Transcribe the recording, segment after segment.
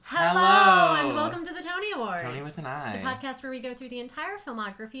with an I. The podcast where we go through the entire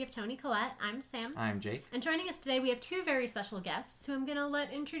filmography of Toni Collette. I'm Sam. I'm Jake. And joining us today, we have two very special guests who I'm going to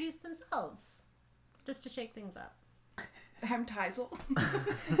let introduce themselves, just to shake things up. I'm Teisel.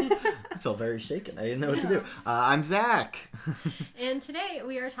 I feel very shaken. I didn't know what to do. I'm Zach. And today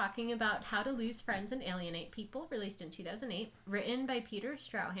we are talking about How to Lose Friends and Alienate People, released in 2008, written by Peter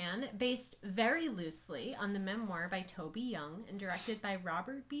Strahan, based very loosely on the memoir by Toby Young, and directed by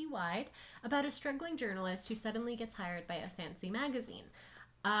Robert B. Wide, about a struggling journalist who suddenly gets hired by a fancy magazine.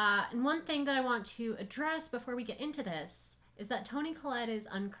 And one thing that I want to address before we get into this is that Toni Collette is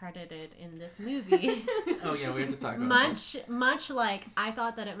uncredited in this movie. Oh yeah, we have to talk about much like I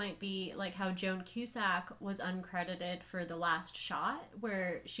thought that it might be like how Joan Cusack was uncredited for The Last Shot,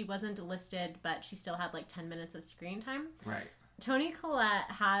 where she wasn't listed but she still had like 10 minutes of screen time. Right. Toni Collette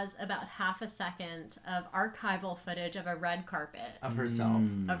has about half a second of archival footage of a red carpet Of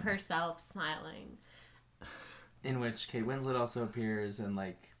herself. Smiling. In which Kate Winslet also appears and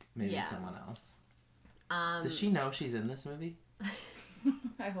like maybe someone else. Does she know she's in this movie?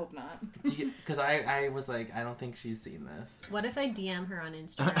 I hope not. Because I was like, I don't think she's seen this. What if I DM her on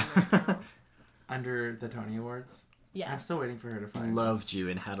Instagram right now? Under the Tony Awards? Yes. I'm still waiting for her to find Loved this. you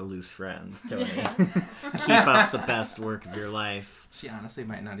in How to Lose Friends, Tony. Keep up the best work of your life. She honestly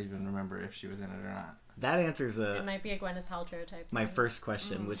might not even remember if she was in it or not. That answers It might be a Gwyneth Paltrow type my thing. first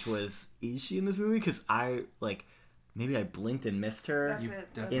question, which was, is she in this movie? Because maybe I blinked and missed her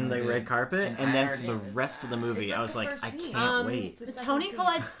That's in the did. red carpet, and I then already for the did. rest of the movie, It's like I was the like, first I scene. can't wait. It's the Toni second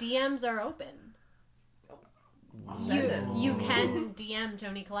Collette's DMs are open. Send it. You can DM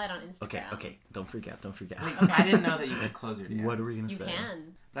Toni Collette on Instagram. Okay, don't freak out. Wait, I didn't know that you could close your DMs. What are we going to You say?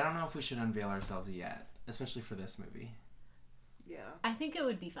 can. But I don't know if we should unveil ourselves yet, especially for this movie. Yeah. I think it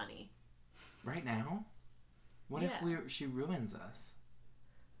would be funny. Right now? What if she ruins us?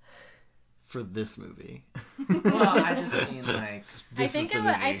 For this movie. Well, I just mean like I think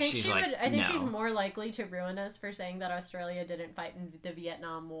She's she's more likely to ruin us for saying that Australia didn't fight in the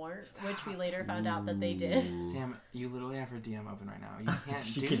Vietnam War, which we later found out that they did. Sam, you literally have her DM open right now. You can't.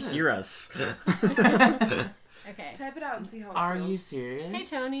 She do can this. hear us. Okay. Type it out and see how it Are feels. you serious? Hey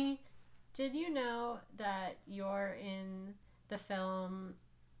Tony, did you know that you're in the film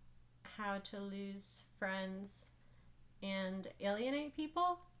How to Lose Friends and Alienate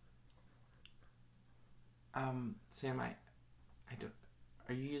People? Sam, I don't.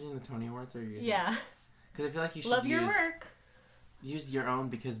 Are you using the Tony Awards or are you using? Yeah. Because I feel like you should Love your work. Use your own,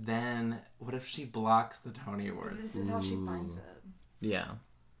 because then what if she blocks the Tony Awards? This is how she finds it. Yeah.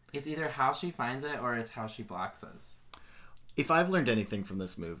 It's either how she finds it or it's how she blocks us. If I've learned anything from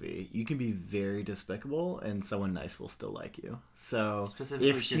this movie, you can be very despicable and someone nice will still like you. So Specifically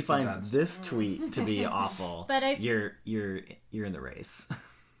if she Kirsten finds Dunst. this tweet to be awful, But you're in the race.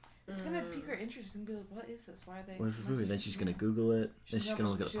 It's gonna pique her interest and be like, "What is this? Why are they?" What is this movie? Then she's gonna Google it. Then she's gonna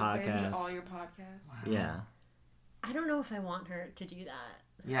look at the she'll binge podcast. all your podcasts. Wow. Yeah. I don't know if I want her to do that.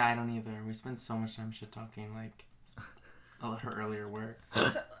 Yeah, I don't either. We spend so much time shit talking like her earlier work.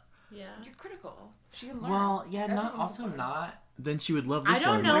 So, Yeah. you're critical. She can learn. Well, yeah, Everyone not can also learn. not. Then she would love this I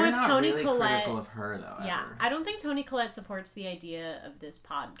don't one. know We're if not Toni really Collette- critical of her though. Yeah, Ever. I don't think Toni Collette supports the idea of this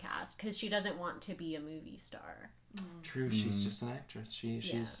podcast because she doesn't want to be a movie star. True, she's just an actress.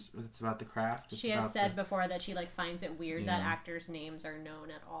 She's it's about the craft. It's She has about said before that she finds it weird that actors' names are known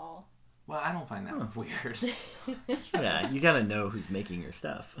at all. Well, I don't find that weird. Yeah, you gotta know who's making your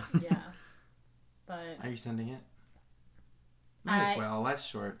stuff. Yeah, but Are you sending it? Might as well. Life's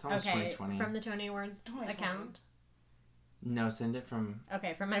short. It's almost okay, 2020. from the Tony Awards 2020. account. No, send it from.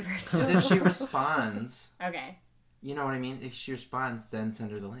 Okay, from my Because personal. if she responds, Okay, you know what I mean. If she responds, then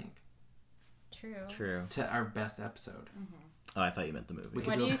send her the link True. to our best episode. Oh, I thought you meant the movie. We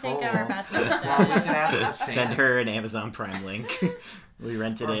what could do a you think poll. our best Well, we episode? can ask the fans. Send her an Amazon Prime link. We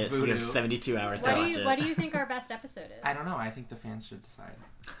rented Or it. We Voodoo. have 72 hours to What watch do it. What do you think our best episode is? I don't know. I think the fans should decide.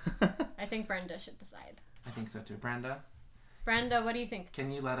 I think Brenda should decide. I think so too. Brenda, Brenda, what do you think?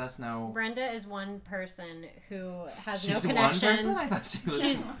 can you let us know? Brenda is one person who has She's no one connection. person. I thought she was.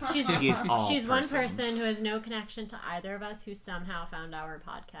 She's all she's one persons. person who has no connection to either of us who somehow found our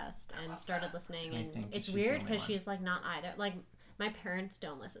podcast and started listening. I And think it's she's the weird only because one. she's like not either. Like my parents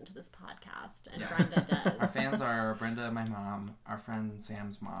don't listen to this podcast, and Yeah. Brenda does. Our fans are Brenda, my mom, our friend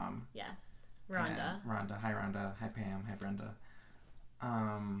Sam's mom. Yes, Rhonda. and Rhonda. Hi Rhonda. Hi Pam. Hi Brenda.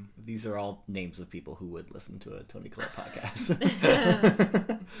 These are all names of people who would listen to a Toni Collette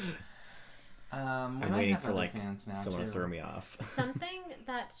podcast. I'm I'm waiting for fans now someone too. to throw me off. Something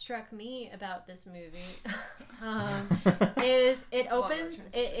that struck me about this movie is it opens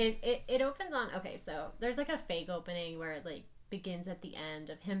transition. it opens on, okay, so there's like a fake opening where like begins at the end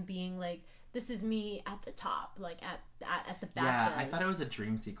of him being like, this is me at the top, like at the BAFTAs. Yeah, I thought it was a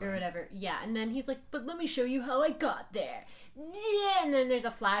dream sequence. Or whatever. Yeah, and then he's like, but let me show you how I got there. Yeah, and then there's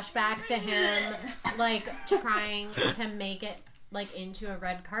a flashback to him, like, trying to make it, like, into a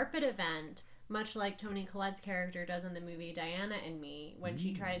red carpet event, much like Toni Collette's character does in the movie Diana and Me, when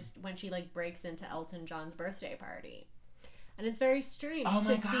she like, breaks into Elton John's birthday party. And it's very strange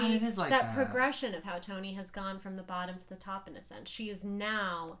to see that progression of how Toni has gone from the bottom to the top, in a sense. She is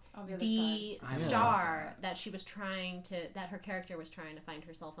now the star that she was that her character was trying to find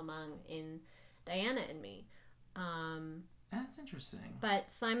herself among in Diana and Me. That's interesting. But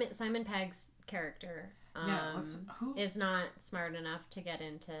Simon Pegg's character is not smart enough to get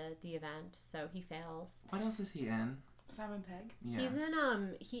into the event, so he fails. What else is he in? Simon Pegg. Yeah. He's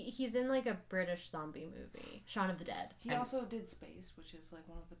in he's in like a British zombie movie, Shaun of the Dead. He also did Space, which is like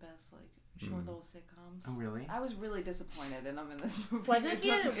one of the best like short little sitcoms. Oh really? I was really disappointed in him in this movie. Wasn't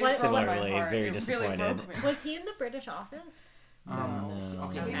he? Similarly, very disappointed. Really was he in The British Office? No.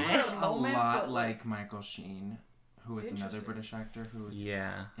 Okay. He was a lot like Michael Sheen, who was another British actor who was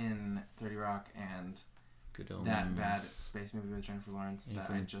in 30 Rock and that bad space movie with Jennifer Lawrence that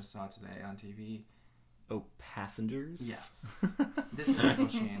I just saw today on TV. Oh, Passengers? Yes. This is Michael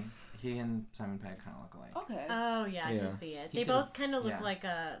Sheen. He and Simon Pegg kind of look alike. Okay. Oh yeah, I can see it. They both kind of look like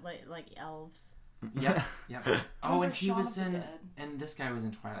elves. Yep. Oh, and he was in, and this guy was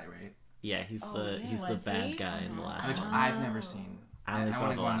in Twilight, right? Yeah, he's the bad guy in the last one. Which I've never seen. I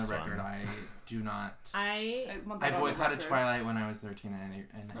want to go on the record. I do not. I boycotted Twilight when I was 13, and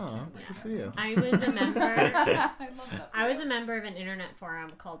I can't good for you. I was a member. I love that. I was a member of an internet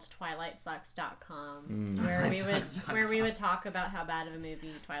forum called TwilightSucks.com, where we would talk about how bad of a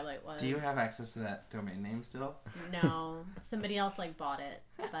movie Twilight was. Do you have access to that domain name still? No, somebody else bought it,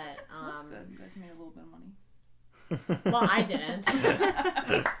 but that's good. You guys made a little bit of money. Well, I didn't.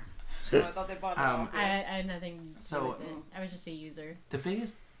 I thought they bought it off. I had nothing to do with it. I was just a user. The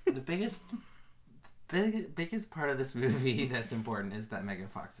biggest part of this movie that's important is that Megan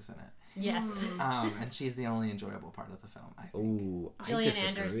Fox is in it. Yes. And she's the only enjoyable part of the film, I think. Ooh, Gillian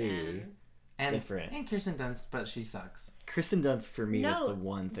Anderson. Different. And Kirsten Dunst, but she sucks. Kirsten Dunst for me was the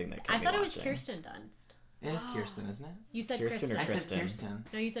one thing that kept me I thought it was Kirsten Dunst. It is Kirsten, isn't it? You said Kirsten. I said Kirsten.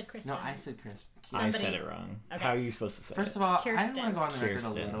 No, you said Kristen. No, I said Kirsten. I said it wrong. Okay. How are you supposed to say First of all, I want to go on the record a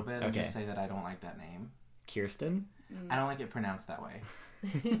little bit and just say that I don't like that name. Kirsten? I don't like it pronounced that way.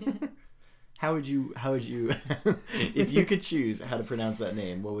 How would you if you could choose how to pronounce that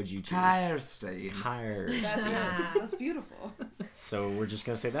name, what would you choose? Kirsten. That's beautiful. So we're just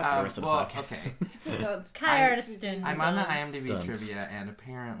going to say that for the rest of the podcast. Okay. Kirsten. I'm on the IMDb trivia, and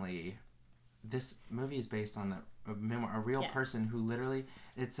apparently this movie is based on a real person who literally,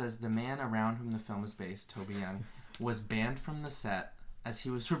 it says the man around whom the film is based, Toby Young, was banned from the set as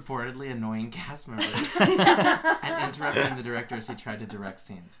he was reportedly annoying cast members and interrupting the director as he tried to direct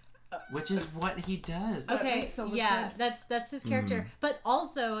scenes. Which is what he does. Okay, that's his character. But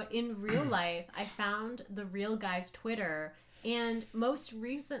also, in real life, I found the real guy's Twitter, and most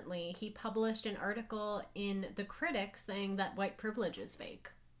recently, he published an article in The Critic saying that white privilege is fake.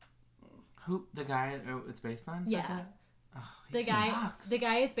 Who? The guy it's based on? Yeah. Oh, the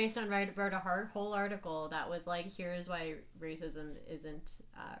guy it's based on wrote a whole article that was like, here's why racism isn't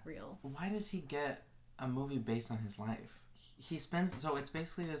real. Why does he get a movie based on his life? So it's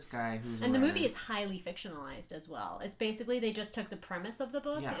basically this guy who's and the movie is highly fictionalized as well. It's basically they just took the premise of the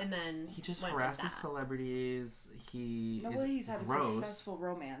book and then he just harasses celebrities. Nobody's had a successful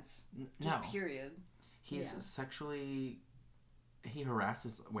romance. No. Period. He's sexually. He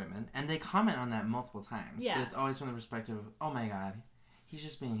harasses women, and they comment on that multiple times. Yeah. But it's always from the perspective of, oh my god, he's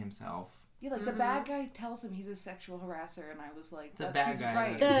just being himself. Yeah, like the bad guy tells him he's a sexual harasser, and I was like, he's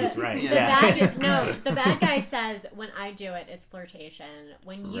right. He's right. The bad guy says, when I do it, it's flirtation.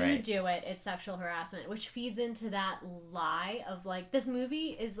 When you do it, it's sexual harassment, which feeds into that lie of like, this movie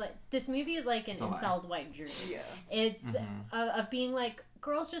is like an incel's white dream. Yeah. It's of being like,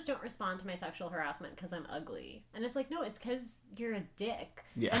 girls just don't respond to my sexual harassment because I'm ugly. And it's like, no, it's because you're a dick.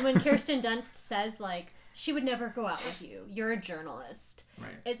 Yeah. And when Kirsten Dunst says, like, she would never go out with you, you're a journalist.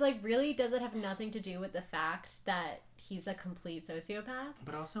 Right. It's like, really, does it have nothing to do with the fact that he's a complete sociopath?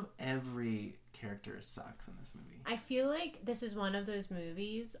 But also, every character sucks in this movie. I feel like this is one of those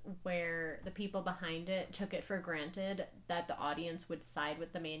movies where the people behind it took it for granted that the audience would side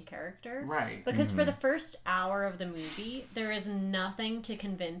with the main character. Right. Because for the first hour of the movie, there is nothing to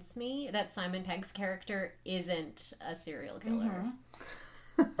convince me that Simon Pegg's character isn't a serial killer.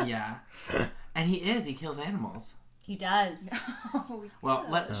 Yeah. And he is. He kills animals. He does. So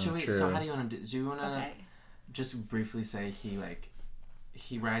how do you want to do? Do you want to just briefly say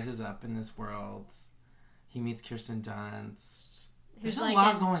he rises up in this world. He meets Kirsten Dunst. There's a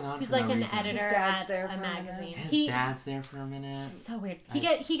lot going on. He's for like no an reason. editor at a magazine. His dad's there for a minute. So weird.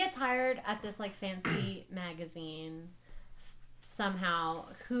 He gets hired at this like fancy magazine somehow.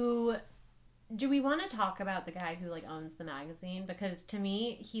 Do we want to talk about the guy who like owns the magazine? Because to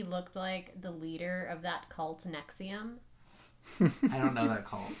me, he looked like the leader of that cult NXIVM. I don't know that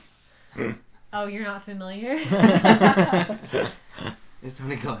cult. Oh, you're not familiar? Is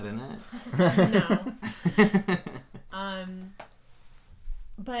Tony Collette in it? No.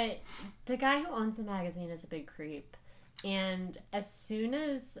 But the guy who owns the magazine is a big creep. And as soon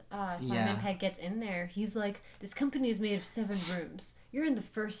as Simon Pegg gets in there, he's like, this company is made of 7 rooms. You're in the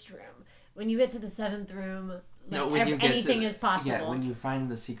first room. When you get to the 7th room, anything is possible. Yeah, when you find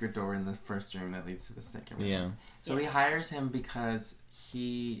the secret door in the first room that leads to the second room. Yeah. So he hires him because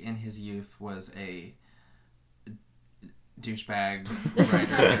he, in his youth, was a douchebag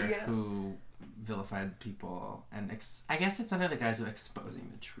writer who vilified people, and I guess it's under the guise of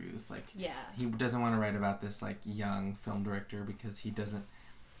exposing the truth. Like, he doesn't want to write about this like young film director because he doesn't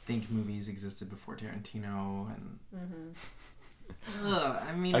think movies existed before Tarantino, and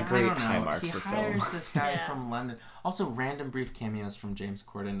I mean, a great I don't know. high mark He for hires film. this guy from London. Also, random brief cameos from James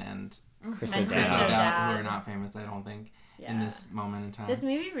Corden and Chris O'Dowd, O'Dowd, who are not famous, I don't think, in this moment in time. This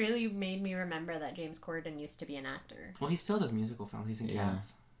movie really made me remember that James Corden used to be an actor. Well, he still does musical films. He's in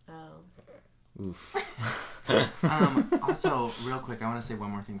Cats. Oh. Oof. Also, real quick, I want to say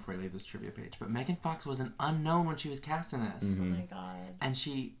one more thing before I leave this trivia page. But Megan Fox was an unknown when she was cast in this. Oh my god. And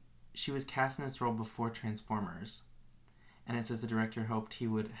she was cast in this role before Transformers. And it says the director hoped he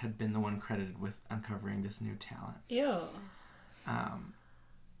had been the one credited with uncovering this new talent. Ew.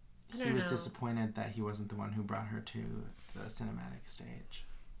 He was disappointed that he wasn't the one who brought her to the cinematic stage.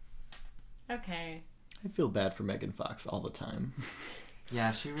 Okay. I feel bad for Megan Fox all the time.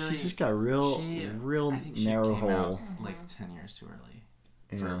 Yeah, she's just got a real narrow hole. Out like 10 years too early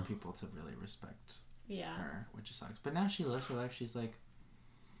for people to really respect her, which sucks. But now she lives her life. She's like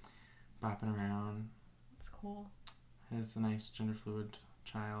bopping around. That's cool. Has a nice gender fluid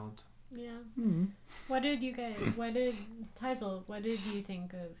child. Yeah. Mm-hmm. What did you think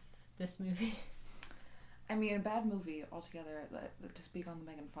of this movie? I mean, a bad movie altogether. To speak on the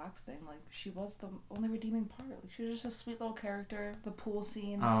Megan Fox thing, like, she was the only redeeming part. Like, she was just a sweet little character. The pool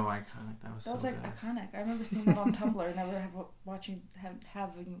scene. Oh, iconic! That was like good. Iconic. I remember seeing that on Tumblr. Never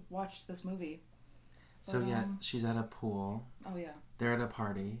having watched this movie. But, so she's at a pool. Oh yeah. They're at a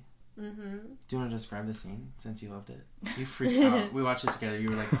party. Mm-hmm. Do you want to describe the scene since you loved it? You freaked out. We watched it together. You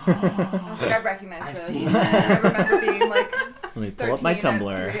were like, oh. I was like, I recognize I've this. seen this. I remember being like, Let me pull up my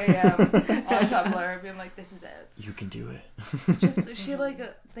Tumblr. At 3 a.m. on Tumblr, being like, this is it. You can do it. Just she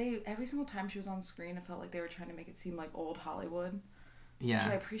every single time she was on screen, it felt like they were trying to make it seem like old Hollywood. Yeah.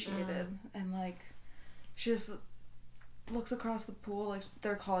 Which I appreciated, and like, she just looks across the pool, like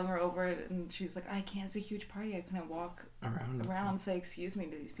they're calling her over it, and she's like, I can't. It's a huge party. I couldn't walk around and say excuse me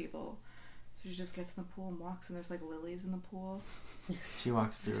to these people. So she just gets in the pool and walks, and there's like lilies in the pool. She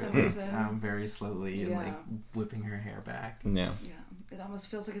walks through it very slowly and like whipping her hair back. Yeah. Yeah. It almost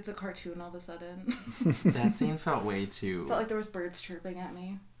feels like it's a cartoon all of a sudden. That scene felt way too... Felt like there was birds chirping at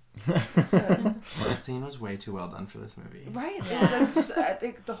me. That scene was way too well done for this movie. Right. Yeah. It was like, I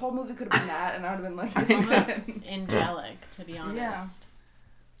think the whole movie could have been that, and I would have been like, this is Almost angelic, to be honest. Yeah.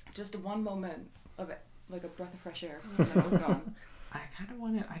 Just one moment of it, like a breath of fresh air, and then it was gone.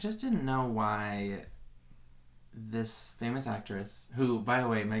 I just didn't know why this famous actress, who, by the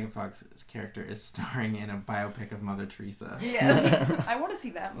way, Megan Fox's character is starring in a biopic of Mother Teresa. Yes. I want to see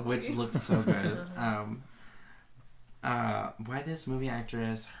that movie. Which looks so good. Why this movie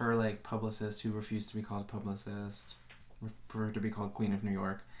actress, her like publicist, who refused to be called publicist, preferred to be called Queen of New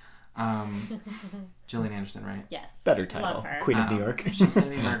York, Gillian Anderson, right? Yes. Better title. Queen of New York. She's gonna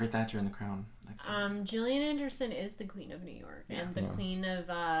be Margaret Thatcher in The Crown. Gillian Anderson is the Queen of New York and the Queen of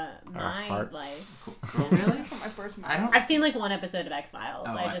my life. Oh, really? My personal. I've seen like one episode of X-Files.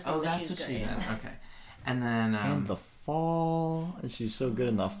 I just think that that's she's what great. she's in. Okay, and then and The Fall. And she's so good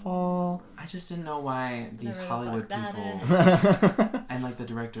in The Fall. I just didn't know why these Hollywood people and like the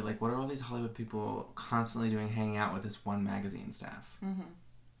director, like, what are all these Hollywood people constantly doing, hanging out with this one magazine staff? Mm-hmm.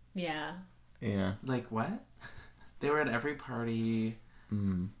 Yeah. Yeah. Like what? They were at every party.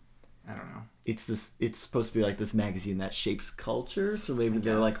 Mm. I don't know. It's supposed to be like this magazine that shapes culture, so maybe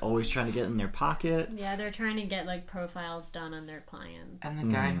they're like always trying to get in their pocket. Yeah, they're trying to get like profiles done on their clients. And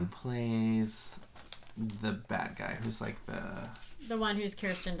the guy who plays the bad guy who's like the one who's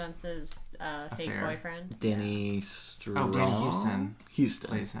Kirsten Dunst's fake boyfriend. Danny Strong. Oh, Danny Houston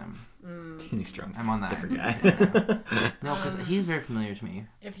plays him. Danny Strong. I'm on that. Different guy. No, because he's very familiar to me.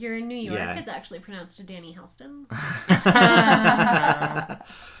 If you're in New York, it's actually pronounced Danny Houston.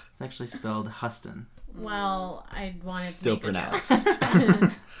 It's actually spelled Huston. Well, I wanted to Still make pronounced. a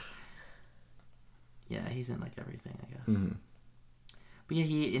joke. Yeah, he's in like everything, I guess. Mm-hmm. But yeah,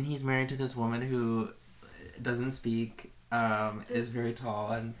 he's married to this woman who doesn't speak, is very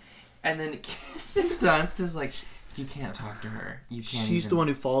tall, and then Kirsten Dunst is like, you can't talk to her. You can't. She's the one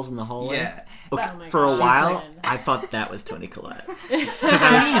who falls in the hallway. Yeah. Okay, Oh for a while, like... I thought that was Toni Collette because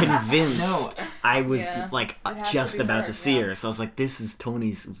I was convinced. No. I was like just to about her, to see her, so I was like, "This is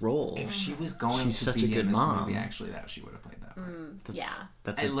Tony's role." If she was going She's to such be a good in this mom. movie, actually, that she would have played that part.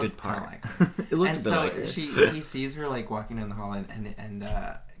 That's it a looked good part. Like her. It looked and a bit so like her. he sees her like walking down the hall, and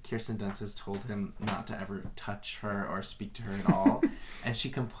Kirsten Dunst has told him not to ever touch her or speak to her at all, and she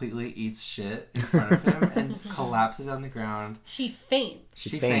completely eats shit in front of him and collapses on the ground. She faints.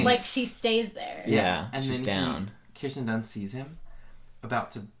 She faints. Like she stays there. Yeah, and she's then down. Kirsten Dunst sees him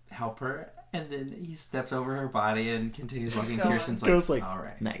about to help her, and then he steps over her body and continues walking. Kirsten's like, all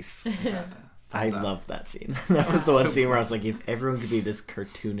right, nice. I loved that scene. That was the one scene where I was like, if everyone could be this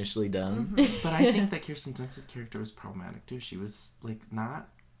cartoonishly done. But I think that Kirsten Dunst's character was problematic too. She was like not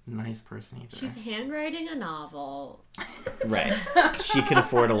a nice person either. She's handwriting a novel. Right. She can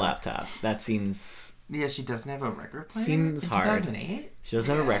afford a laptop. That seems... Yeah, she doesn't have a record player? Seems hard. 2008? She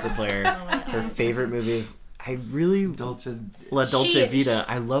doesn't have a record player. Her favorite movie is... Dolce Vita.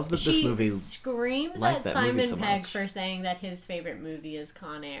 I love that this movie... She screams at Simon Pegg for saying that his favorite movie is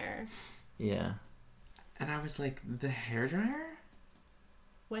Con Air. Yeah. And I was like, the hairdryer?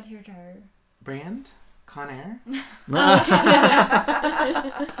 What hairdryer? Brand? Con Air? The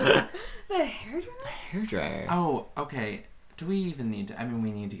hairdryer? The hairdryer. Oh, okay. Do we even need to... I mean,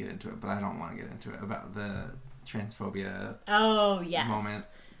 we need to get into it, but I don't want to get into it about the transphobia moment.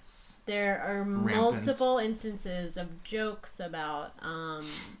 There are multiple instances of jokes about a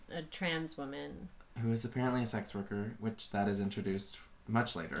trans woman. Who is apparently a sex worker, which that is introduced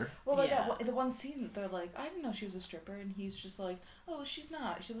much later. Well, like the one scene, they're like, I didn't know she was a stripper, and he's just like, oh, she's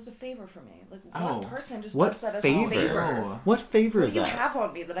not. She was a favor for me. Like, one person just does that as a favor. What favor is that? What do you have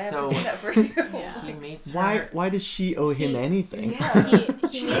on me that I have to do that for you? He makes her... Why does she owe him anything? Yeah,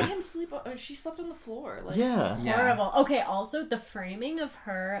 she made him sleep, or she slept on the floor. Like, horrible. Okay, also, the framing of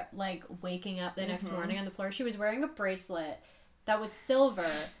her, like, waking up the next morning on the floor, she was wearing a bracelet that was silver,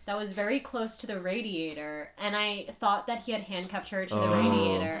 that was very close to the radiator, and I thought that he had handcuffed her to the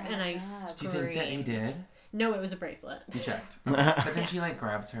radiator, and I screamed. Do you think that he did? No, it was a bracelet. You checked. Okay. But then she, like,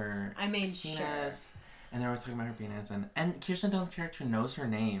 grabs her penis, sure. And they were talking about her penis, and Kirsten Dunst's character knows her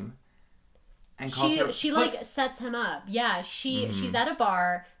name. And calls her... She like, sets him up. Yeah, she's at a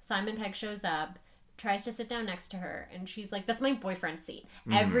bar, Simon Pegg shows up, tries to sit down next to her, and she's like, that's my boyfriend's seat.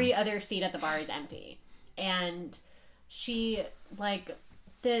 Every other seat at the bar is empty. And... she, like,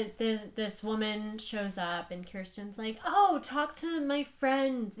 this woman shows up, and Kirsten's like, oh, talk to my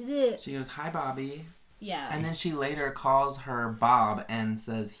friend. She goes, hi, Bobby. Yeah. And then she later calls her Bob and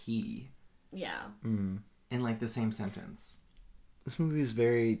says he. Yeah. In, like, the same sentence. This movie is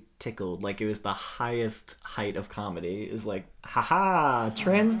very tickled. Like, it was the highest height of comedy. Is like, haha,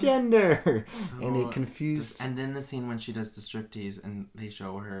 transgender! So, and it confused... And then the scene when she does the striptease, and they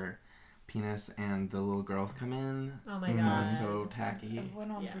show her... penis and the little girls come in. Oh my god. It was so tacky. It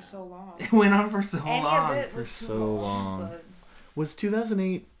went on for so long. It went on for so long. It was so long. But... Was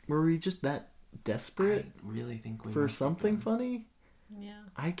 2008, were we just that desperate? I really think we for something funny? Yeah.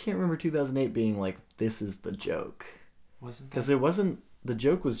 I can't remember 2008 being like, this is the joke. Wasn't because it wasn't, the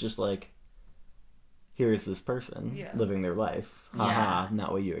joke was just like, here is this person living their life. Haha,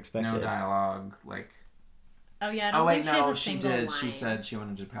 not what you expected. No dialogue, like... Oh yeah, I don't think she has a single line. She said she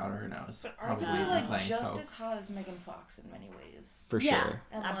wanted to powder her nose. But arguably, like, just as hot as Megan Fox in many ways. For sure.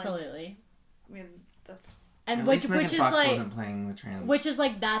 And absolutely. I mean, that's... And which is Fox like... wasn't playing the trans which is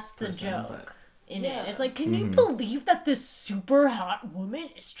like, that's the joke in it. It's like, can you Mm-hmm. believe that this super hot woman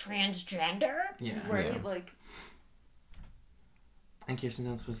is transgender? Yeah. Right? Like... And Kirsten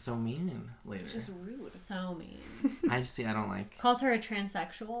Dunst was so mean later. Just rude. So mean. I don't like... Calls her a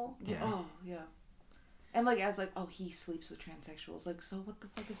transsexual. Yeah. Oh, yeah. And, like, as, like, oh, he sleeps with transsexuals. Like, so what the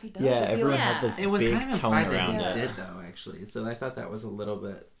fuck if he does? Yeah, everyone had this big tone around it. It did, though, actually. So I thought that was a little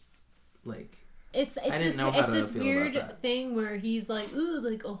bit, like... It's this weird thing where he's like, ooh,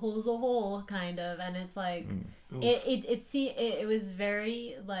 like, a hole's a hole, kind of. And it's like... It was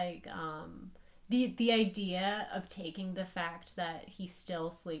very, like, the idea of taking the fact that he still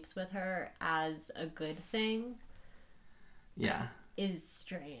sleeps with her as a good thing, is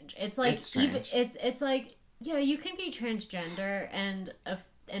strange. It's like it's like, yeah, you can be transgender and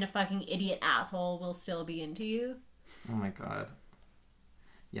a fucking idiot asshole will still be into you. Oh my god.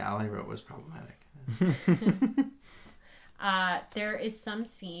 Yeah, all I wrote was problematic. There is some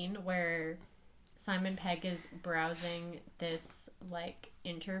scene where Simon Pegg is browsing this like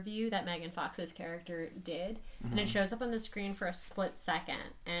interview that Megan Fox's character did, and it shows up on the screen for a split second,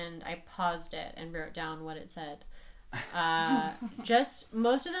 and I paused it and wrote down what it said. Just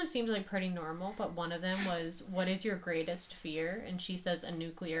most of them seemed like pretty normal, but one of them was, "What is your greatest fear?" And she says, "A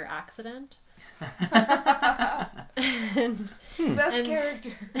nuclear accident." Best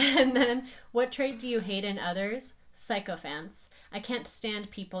character. And then, "What trait do you hate in others?" "Sycophants. I can't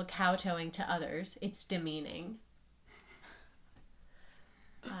stand people kowtowing to others. It's demeaning."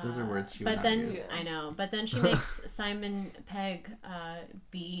 Those are words she but would then not use. I know, but then she makes Simon Pegg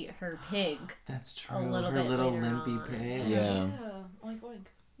be her pig. That's true. A little her bit little later limpy on. pig. Yeah. Oink oink.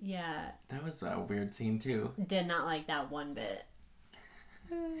 Yeah, That was a weird scene too. did not like that one bit.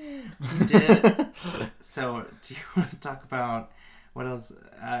 You did. So, do you want to talk about what else?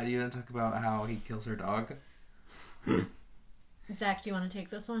 Do you want to talk about how he kills her dog? Zach, do you want to take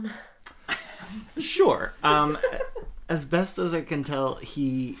this one? Sure. As best as I can tell,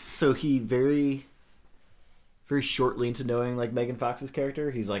 he very, very shortly into knowing like Megan Fox's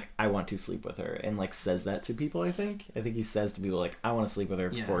character, he's like, I want to sleep with her, and like says that to people. I think he says to people like, I want to sleep with her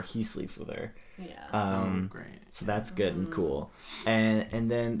before he sleeps with her. Yeah. So great. So that's good and cool. And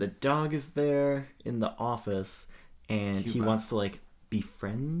then the dog is there in the office, and he wants to like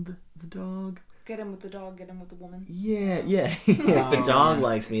befriend the dog. Get him with the dog, get him with the woman. Yeah. If the dog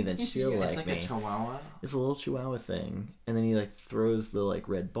likes me, then she'll It's like like me. a chihuahua. It's a little chihuahua thing. And then he like throws the like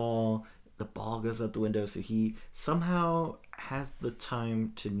red ball. The ball goes out the window, so he somehow has the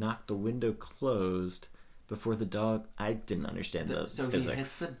time to knock the window closed before the dog. I didn't understand the So he physics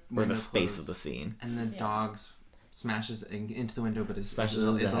hits the or window the space closed, of the scene. and the dog smashes into the window, but it's Smashes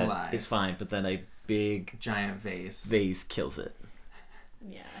his head. alive. It's fine, but then a big Giant vase. kills it.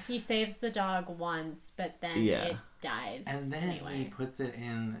 Yeah, he saves the dog once, but then it dies. And then anyway. he puts it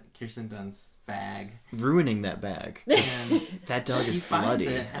in Kirsten Dunst's bag. Ruining that bag. And That dog she is finds bloody,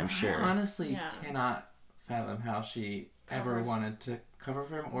 it, I'm and sure. I honestly cannot fathom how she ever wanted to cover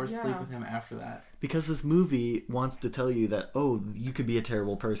for him or sleep with him after that. Because this movie wants to tell you that, oh, you could be a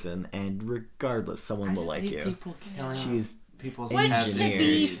terrible person, and regardless, someone will like you. People killing She's people's Which, pets. to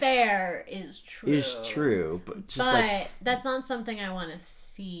be fair, is true. Is true, but just but like, that's not something I want to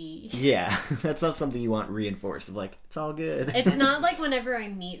see. yeah, that's not something you want reinforced. Of like, it's all good. It's not like whenever I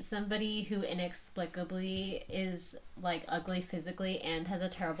meet somebody who inexplicably is like ugly physically and has a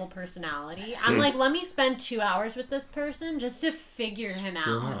terrible personality, I'm like, let me spend 2 hours with this person just to figure him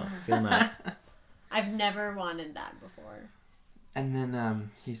out. Feel out. I've never wanted that before. And then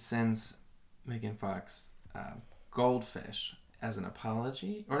he sends Megan Fox goldfish as an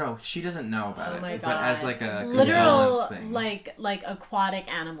apology, or no, she doesn't know about it. My It's God. as like a Literal, condolence thing. like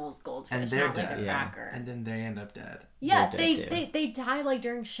aquatic animals, goldfish, And they're not dead. like a cracker. And then they end up dead. Yeah, They're they, dead, too. they die like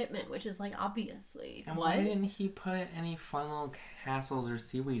during shipment, which is like obviously And what. why didn't he put any fun little castles or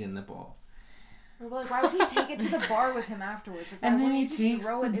seaweed in the bowl? Or like, why would he take it to the bar with him afterwards? Like, why And then wouldn't he just takes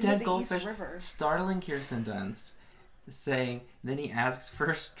throw it the into dead the goldfish, East River? startling Kirsten Dunst, saying, then he asks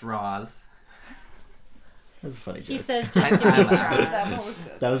for straws. That's a funny He joke. says, I "Just give me laughed. straws." That one was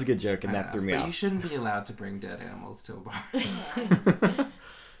good. That was a good joke, and I that know, threw me but off. you shouldn't be allowed to bring dead animals to a bar.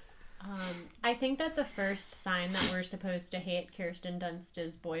 I think that the first sign that we're supposed to hate Kirsten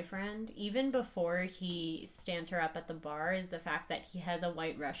Dunst's boyfriend, even before he stands her up at the bar, is the fact that he has a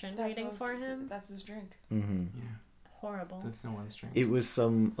white Russian That's waiting what I was for gonna say. him. That's his drink. Mm-hmm. Yeah, Horrible. that's no one's drink. It was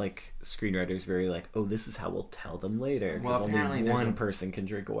some like screenwriters very like, oh, this is how we'll tell them later because Well, apparently only there's one a- person can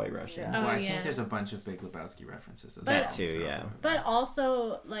drink a White Russian. Yeah. Well, I yeah. think there's a bunch of Big Lebowski references as But- well. Too, throughout yeah. the movie. But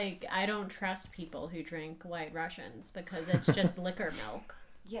also, like, I don't trust people who drink white Russians because it's just liquor milk.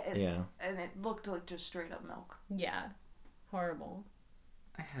 Yeah, Yeah. and it looked like just straight up milk. Yeah. Horrible.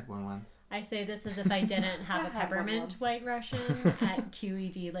 I had one once. I say this as if I didn't have I a had one peppermint once. white Russian at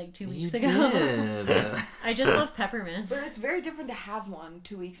QED like 2 weeks You ago. did. I just love peppermint. But it's very different to have one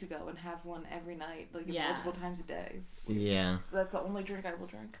 2 weeks ago and have one every night, like Yeah. multiple times a day. Yeah. So that's the only drink I will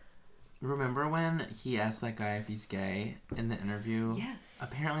drink. Remember when he asked that guy if he's gay in the interview? Yes.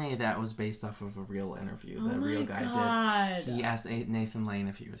 Apparently that was based off of a real interview. Oh The my real guy God. did. He asked Nathan Lane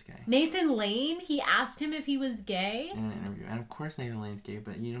if he was gay Nathan Lane, he asked him if he was gay. in an interview. And of course Nathan Lane's gay,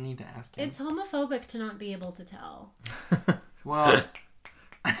 but you don't need to ask him. It's homophobic to not be able to tell. Well,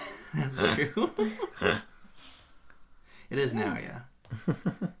 That's true. It is now, yeah.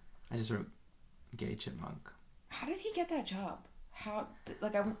 I just wrote gay chipmunk. How did he get that job? How,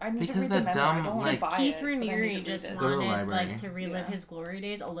 like, I need because to read the memoir. Dumb, I don't want to buy Keith it. Raniere just wanted like to relive his glory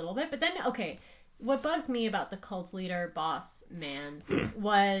days a little bit, but then okay, what bugs me about the cult leader boss man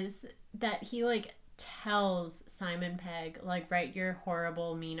was that he like tells Simon Pegg like write your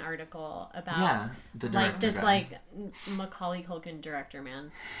horrible mean article about the like this guy. like Macaulay Culkin director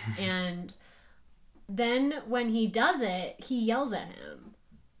man, and then when he does it, he yells at him.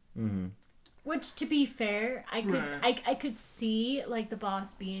 Mm-hmm. Which, to be fair, I could see like the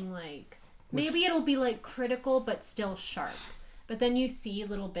boss being like, maybe it'll be like critical but still sharp. But then you see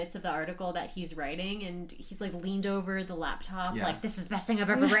little bits of the article that he's writing, and he's like leaned over the laptop, like this is the best thing I've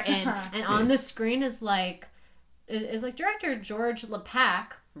ever written. And on the screen is like director George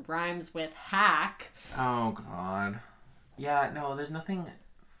Lepac, rhymes with hack. Oh God, yeah, no, there's nothing.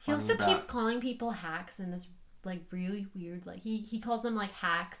 He also keeps calling people hacks in this like really weird, like he calls them like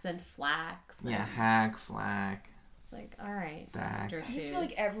hacks and flacks. And hack, flack. it's like, all right, Dak. Dr. I just Seuss. feel like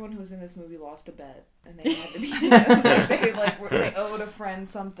everyone who's in this movie lost a bet, and they had to be. they owed a friend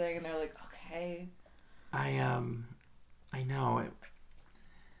something, and they're like, okay. I know.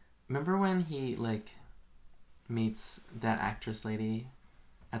 Remember when he like meets that actress lady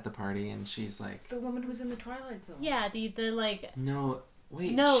at the party, and she's like The woman who's in the Twilight Zone. Yeah, the like. No.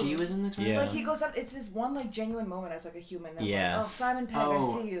 Wait, No. she was in the Twilight. Yeah. Like he goes up, it's this one like genuine moment as like a human. And Yeah. Like, oh, Simon Pegg,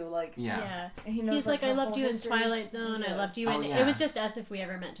 Oh. I see you. Like, Yeah. and he knows. He's like, I her loved whole you in history. Twilight Zone. I loved you in. yeah. It was just us if we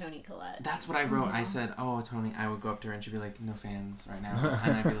ever met Toni Collette. That's what I wrote. I said, "Oh, Tony," I would go up to her and she'd be like, "No fans right now,"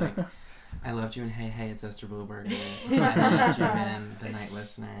 and I'd be like, "I loved you in Hey Hey, it's Esther Blueberger. I loved you in The Night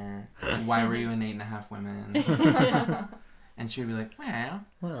Listener. Why were you in 8.5 Women?" And she would be like,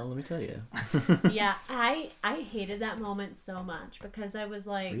 "Well, let me tell you. Yeah, I hated that moment so much because I was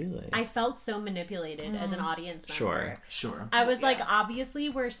like, Really? I felt so manipulated as an audience member. sure." I was like, obviously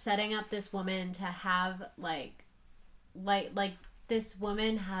we're setting up this woman to have like this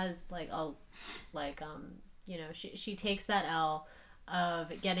woman has like a you know, she takes that L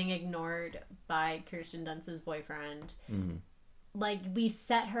of getting ignored by Kirsten Dunst's boyfriend. Mm-hmm. Like, we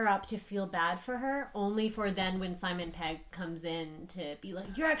set her up to feel bad for her, only for then when Simon Pegg comes in to be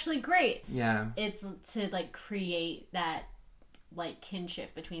like, you're actually great. Yeah. It's to, like, create that, like,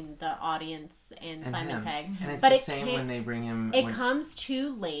 kinship between the audience and Simon him. Pegg. And it's but the same when they bring him. It comes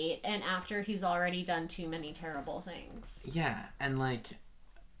too late and after he's already done too many terrible things. Yeah, and, like,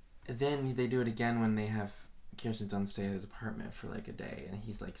 then they do it again when they have Kirsten Dunst stay at his apartment for like a day, and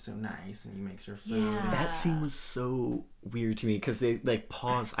he's like so nice, and he makes her food. Yeah. That scene was so weird to me because they like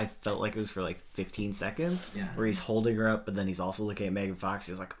pause. I felt like it was for like 15 seconds, where he's holding her up, but then he's also looking at Megan Fox.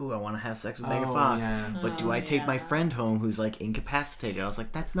 He's like, "Ooh, I want to have sex with Megan Fox, but do I take my friend home who's like incapacitated?" I was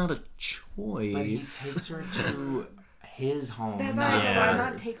like, "That's not a choice." But he takes her to his home. That's not right. Why hers.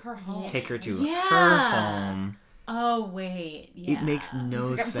 not take her home? Take her to her home. Oh, wait. Yeah. It makes no He's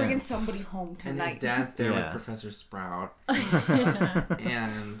like, sense. I'm bringing somebody home And tonight. his dad's there Yeah. with Professor Sprout,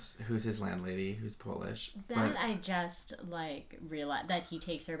 and who's his landlady, who's Polish. That I just, like, realized that he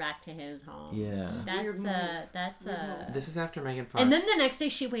takes her back to his home. Yeah. That's This is after Megan Fox. And then the next day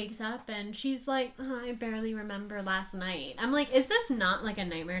she wakes up and she's like, oh, I barely remember last night. I'm like, is this not like a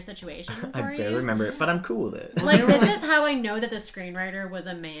nightmare situation for I you? barely remember it, but I'm cool with it. Like, this is how I know that the screenwriter was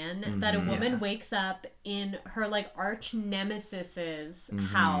a man. That a woman wakes up in her, like, arch nemesis's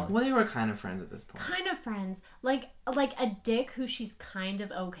house. Well, they were kind of friends at this point. kind of friends. Like a dick who she's kind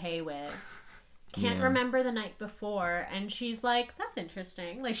of okay with. Can't Yeah. remember the night before, and she's like, that's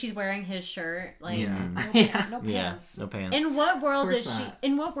interesting. Like, she's wearing his shirt. Like, Yeah. No Yeah, pants. no pants. in what world Of is course she? not.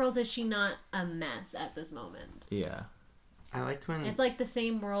 In what world is she not a mess at this moment? Yeah. I liked when It's like the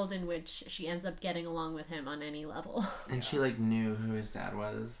same world in which she ends up getting along with him on any level. and she like knew who his dad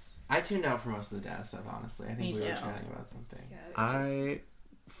was. I tuned out for most of the dad stuff, honestly. I think Me we were too. chatting about something. Yeah, it's just- I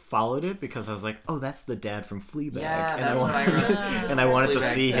followed it because I was like, "Oh, that's the dad from Fleabag," Yeah, and that's what I wanted, wrote. and I wanted to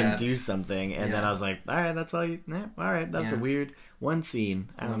Fleabag's see him dad. do something. And then Yeah. I was like, "All right, that's all you. All right, that's a Yeah. weird one scene."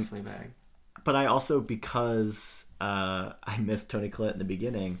 I love Fleabag. But I also, because I missed Toni Collette in the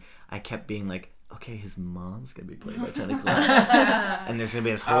beginning, I kept being like, "Okay, his mom's gonna be played by Toni Collette," and there's gonna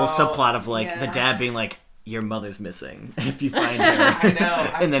be this whole subplot of like the dad being like, "Your mother's missing. If you find her," I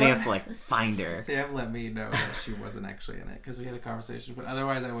know. and then he has to like find her. Sam let me know that she wasn't actually in it because we had a conversation, but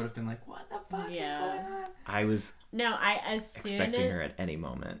otherwise I would have been like, "What the fuck is going on?" I was No, as soon expecting as her at any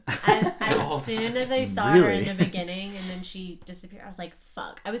moment. as soon as I saw her in Really? the beginning and then she disappeared, I was like,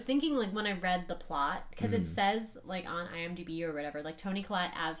 fuck. I was thinking, like, when I read the plot, because it says, like, on IMDb or whatever, like, Toni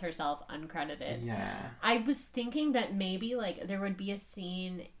Collette as herself, uncredited. Yeah. I was thinking that maybe, like, there would be a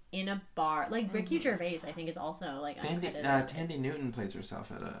scene in a bar. Like Ricky Gervais, I think, is also like Tandy Newton plays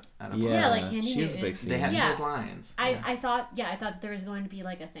herself at a bar. Yeah, like Tandy she Newton. has a big scene. She has lines. I thought there was going to be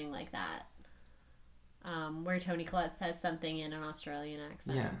like a thing like that. Where Toni Collette says something in an Australian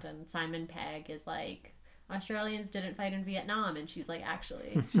accent, and Simon Pegg is like, Australians didn't fight in Vietnam, and she's like,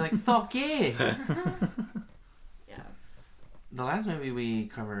 actually. She's like, fuck yeah. Yeah. The last movie we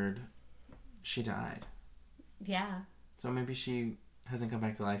covered, she died. Yeah. So maybe she hasn't come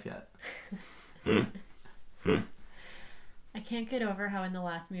back to life yet. I can't get over how in the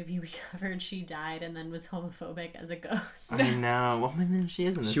last movie we covered she died and then was homophobic as a ghost. I know. Well, then she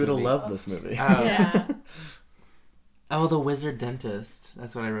is in this She would have movie. loved this movie. Oh. Yeah. Oh, the wizard dentist.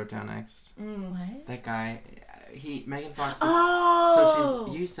 That's what I wrote down next. What? That guy, Megan Fox is... Oh!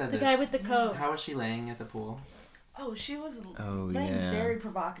 So you said the this. guy with the coat. How was she laying at the pool? Oh, she was laying very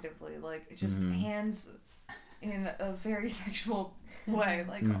provocatively, like just hands in a very sexual way,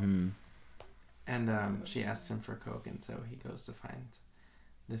 like. Mm-hmm. And she asks him for coke, and so he goes to find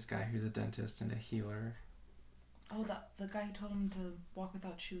this guy who's a dentist and a healer. Oh, the guy who told him to walk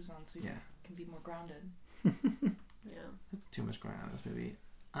without shoes on so he can be more grounded. Yeah. There's too much going on in this movie.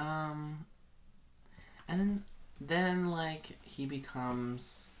 And then like he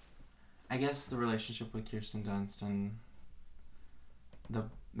becomes, I guess, the relationship with Kirsten Dunst and the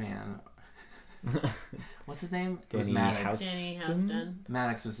man. What's his name? It was Maddox. Danny Houston.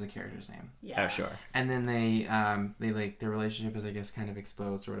 Maddox was the character's name. Yeah. Oh, sure. And then they like their relationship is, I guess, kind of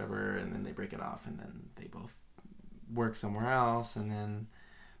exposed or whatever, and then they break it off, and then they both work somewhere else, and then,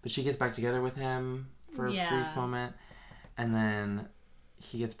 but she gets back together with him for a brief moment, and then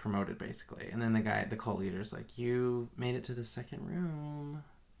he gets promoted basically, and then the cult leader's like, "You made it to the second room."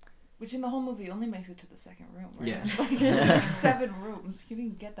 Which in the whole movie only makes it to the second room, right? Yeah. Like, there's 7 rooms. You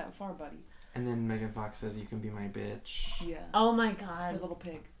didn't get that far, buddy. And then Megan Fox says, "You can be my bitch." Yeah. Oh my god. My little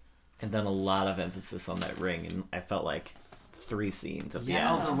pig. And then a lot of emphasis on that ring, and I felt like 3 scenes at the end.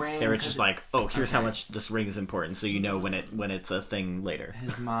 Oh, the ring. They were just like, "Oh, here's how much this ring is important," so you know when it's a thing later.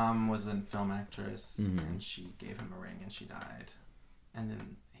 His mom was a film actress, Mm-hmm. and she gave him a ring, and she died. And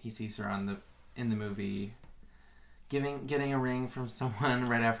then he sees her in the movie, getting a ring from someone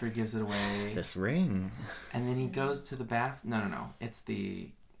right after he gives it away. This ring. And then he goes to the bath. No. It's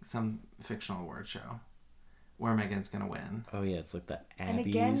some fictional award show where Megan's gonna win. Oh yeah, it's like the Abbeys. And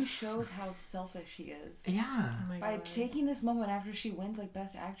again shows how selfish she is. Yeah. Oh my By god. taking this moment after she wins like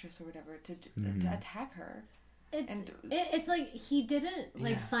Best Actress or whatever to attack her. It's like he didn't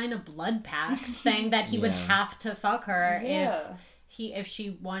like Yeah. sign a blood pact saying that he would Yeah. have to fuck her Yeah. if she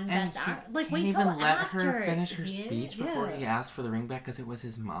won And Best he Actress. Like can't wait till even let after her finish her idiot. speech before Yeah. he asked for the ring back because it was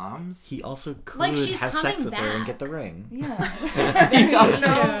his mom's. He also could Like, she's have sex coming with her and back. get the ring. Yeah. There's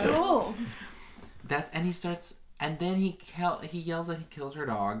no rules. And he starts, and then he yells that he killed her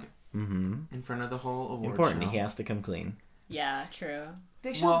dog Mm-hmm. in front of the whole award Important. show. He has to come clean. Yeah, true.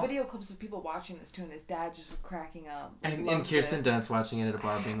 They show Well- video clips of people watching this too, and his dad just cracking up. Like, And loves Kirsten it. Dunst watching it at a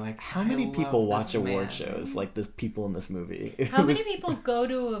bar, being like, How "I many love people this watch award man." shows like the people in this movie? How many people go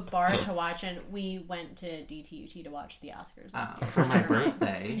to a bar to watch? And we went to DTUT to watch the Oscars last year. For so my never mind.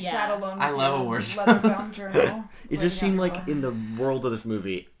 birthday. Yeah. Sat alone. I with love your award shows. leather-bound journal, It just writing seemed out like your- in the world of this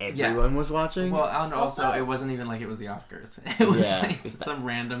movie, everyone was watching. Well, and also, Also- it wasn't even like it was the Oscars. It was Yeah. like some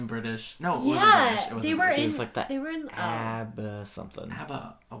random British. No, it wasn't British. Yeah, It they wasn't were British. it in. was like the They were in. ABBA something. ABBA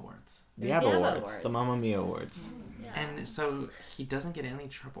Awards. The There's ABBA the ABBA Awards. The Awards. Mamma Mia Awards. Yeah. And so he doesn't get any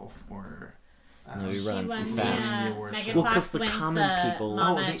trouble for. No, he She runs. won He's the, fast. The award Megan show. Well, 'cause Fox the wins common the people-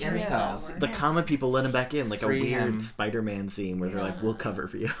 Mama Oh, the Teresa incels. Award. The common people let him back in, like a Free weird him. Spider-Man scene where they're like, "We'll cover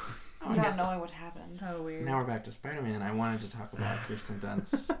for you." Oh, I Without guess- knowing what happened. So weird. Now we're back to Spider-Man. I wanted to talk about Kirsten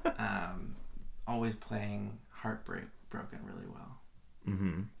Dunst always playing broken really well.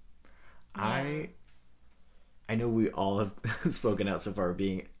 Mm-hmm. Yeah. I know we all have spoken out so far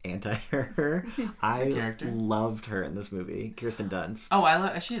being anti her. I character? loved her in this movie, Kirsten Dunst.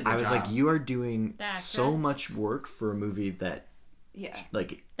 Oh, she did a good I was job. like, you are doing The actress? so much work for a movie that Yeah.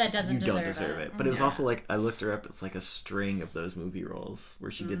 like That doesn't you don't deserve deserve it. it. But it was Yeah. also like I looked her up. It's like a string of those movie roles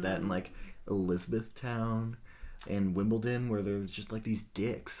where she did that in like Elizabethtown and Wimbledon, where there's just like these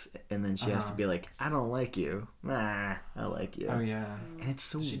dicks, and then she has to be like, "I don't like you." Nah, I like you. Oh yeah, And it's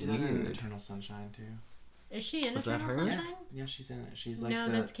so she did that in weird. Eternal Sunshine too. Is she in Was that Eternal her? Sunshine? Yeah, she's in it. She's like No,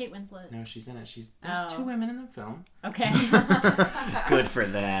 that's Kate Winslet. No, she's in it. There's Oh. 2 women in the film. Okay. Good for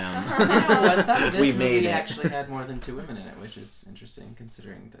them. You know what? This We movie made it. actually had more than 2 women in it, which is interesting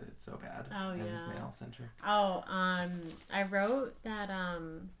considering that it's so bad. Oh, and yeah. male centric. Oh, I wrote that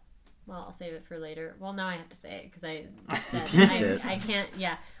Well, I'll save it for later. Well, now I have to say it because I can't.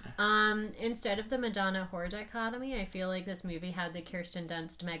 Yeah. Instead of the Madonna whore dichotomy, I feel like this movie had the Kirsten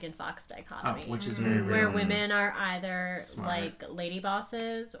Dunst Megan Fox dichotomy, which is very real. Where women are either Smart. like lady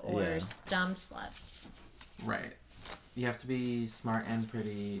bosses or dumb sluts. Right. You have to be smart and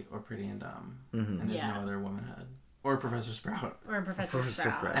pretty, or pretty and dumb, and there's no other womanhood. Or Professor Sprout. Or Professor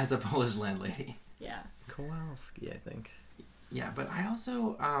Sprout. As a Polish landlady. Yeah. Kowalski, I think. Yeah, but I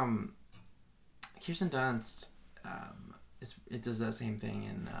also Kirsten Dunst it does that same thing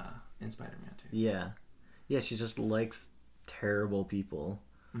in Spider-Man too. Yeah, she just likes terrible people.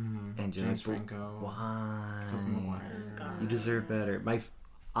 And James Franco. Why? Oh, you deserve better.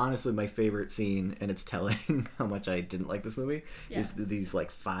 Honestly, my favorite scene, and it's telling how much I didn't like this movie, is these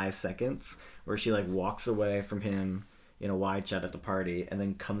like 5 seconds where she like walks away from him in a wide shot at the party, and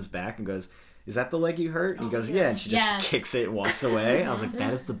then comes back and goes, "Is that the leg you hurt?" And he goes, "Yeah," and she just kicks it and walks away. I was like,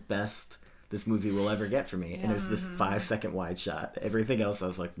 that is the best this movie will ever get for me. And it was this 5-second wide shot. Everything else I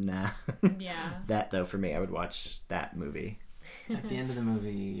was like, nah. Yeah. That though, for me, I would watch that movie. At the end of the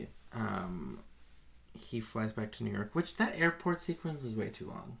movie, he flies back to New York, which that airport sequence was way too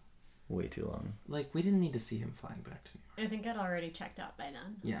long. Way too long. Like, we didn't need to see him flying back to New York. I think I'd already checked out by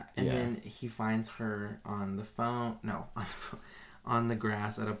then. Yeah, and then he finds her on the phone. No, on the phone. On the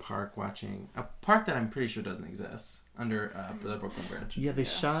grass at a park watching a park that I'm pretty sure doesn't exist under the Brooklyn Bridge. Yeah, they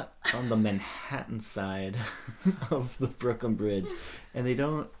shot on the Manhattan side of the Brooklyn Bridge, and they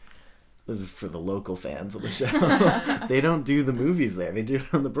don't. This is for the local fans of the show. They don't do the movies there. They do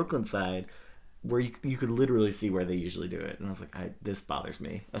it on the Brooklyn side, where you could literally see where they usually do it. And I was like, this bothers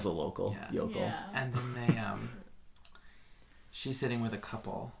me as a local yokel. Yeah. And then they she's sitting with a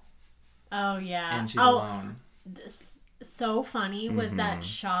couple. Oh yeah. And she's alone. So funny was that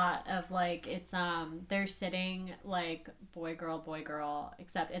shot of like it's they're sitting like boy girl,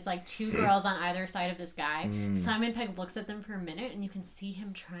 except it's like two girls on either side of this guy. Simon Pegg looks at them for a minute and you can see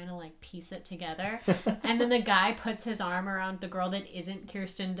him trying to like piece it together. And then the guy puts his arm around the girl that isn't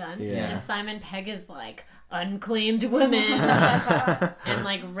Kirsten Dunst and Simon Pegg is like unclaimed women and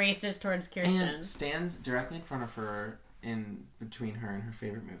like races towards Kirsten. And stands directly in front of her in between her and her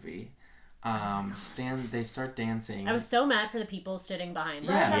favorite movie. They start dancing. I was so mad for the people sitting behind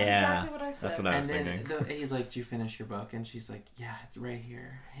them. Yeah, that's exactly what I said. That's what I was thinking. He's like, "Did you finish your book?" And she's like, "Yeah, it's right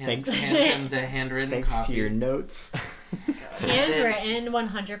here." Thanks. Hands him the handwritten Thanks copy. to your notes. Handwritten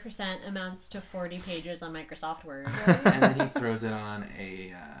 100% amounts to 40 pages on Microsoft Word. And then he throws it on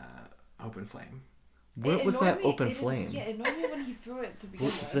a open flame. What was that open flame? Yeah, it annoyed me when he threw it to begin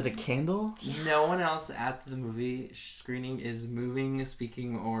with. Is it a candle? No one else at the movie screening is moving,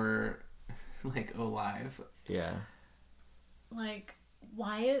 speaking, or like alive. Yeah. Like,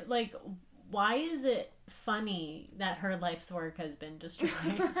 why is it funny that her life's work has been destroyed?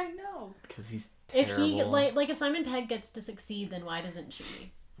 I know. Because he's terrible. If he like if Simon Pegg gets to succeed, then why doesn't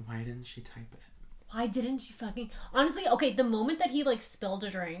she? Why didn't she type it? Why didn't she fucking honestly? Okay, the moment that he like spilled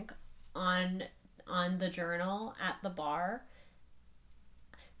a drink on the journal at the bar.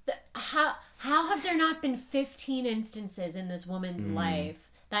 How have there not been 15 instances in this woman's life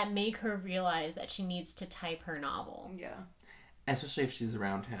that make her realize that she needs to type her novel? Yeah. Especially if she's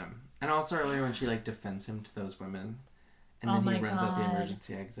around him. And also earlier when she like defends him to those women. And then he runs out the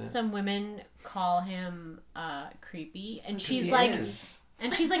emergency exit. Some women call him creepy. And she's like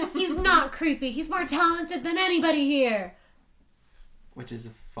he's not creepy. He's more talented than anybody here. Which is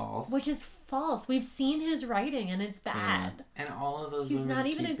false. We've seen his writing and it's bad. And all of those He's women not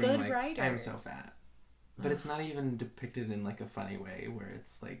even a good writer. I'm so fat. But it's not even depicted in like a funny way where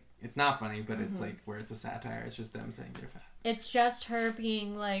it's like it's not funny, but it's like where it's a satire. It's just them saying they're fat. It's just her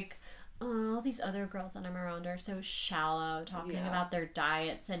being like, oh, all these other girls that I'm around are so shallow, talking about their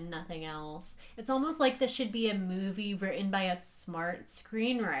diets and nothing else. It's almost like this should be a movie written by a smart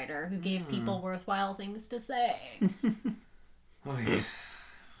screenwriter who gave people worthwhile things to say. Oh yeah.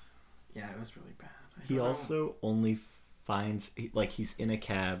 Yeah, it was really bad. He also only finds he's in a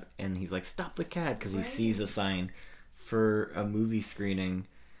cab and he's like, "Stop the cab," because he sees a sign for a movie screening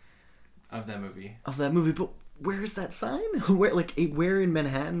of that movie. But where's that sign? Where in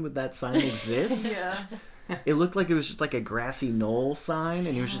Manhattan would that sign exist? It looked like it was just like a grassy knoll sign,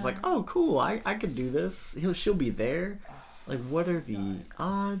 and he was just like, "Oh, cool! I could do this. She'll be there." Like, what are the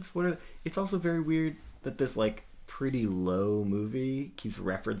odds? It's also very weird that this like pretty low movie keeps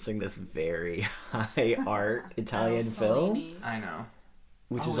referencing this very high art Italian film. I know.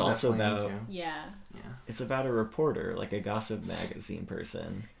 Which is also about it's about a reporter, like a gossip magazine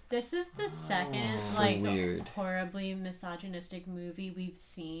person. This is the second horribly misogynistic movie we've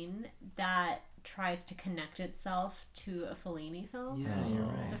seen that tries to connect itself to a Fellini film. Yeah, you're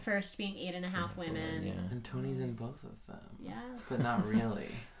right. The first being 8.5 Women. Yeah. And Tony's in both of them. Yeah. But not really.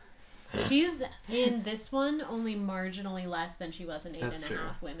 She's in this one only marginally less than she was in That's 8.5 true.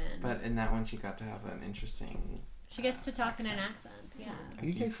 Women. But in that one, she got to have an interesting. She gets to talk accent. in an accent, yeah. Are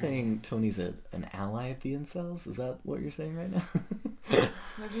you guys saying Tony's an ally of the incels? Is that what you're saying right now?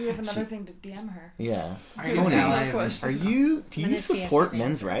 Maybe we have another thing to DM her. Yeah. Are Do you a an few ally more of questions. Are you? Do I'm you gonna see if support she's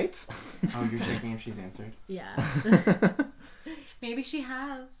men's answered. rights? Oh, you're checking if she's answered? Yeah. Maybe she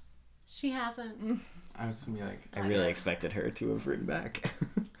has. She hasn't. I was gonna be like, I really expected her to have written back.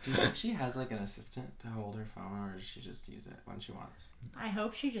 do you think she has like an assistant to hold her phone, or does she just use it when she wants? I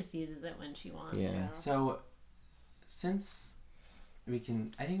hope she just uses it when she wants. Yeah. So, since I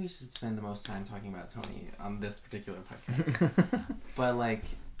think we should spend the most time talking about Tony on this particular podcast. But like,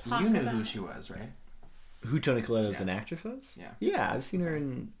 Talk you knew about who it. she was, right? Who Toni Collette as Yeah. an actress was? Yeah. Yeah, I've seen her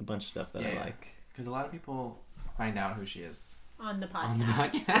in a bunch of stuff that I Yeah. like. Because a lot of people find out who she is On the on the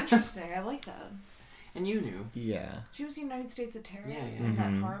podcast. podcast, Interesting. I like that. and you knew. Yeah. She was in United States of Terror Yeah, yeah. in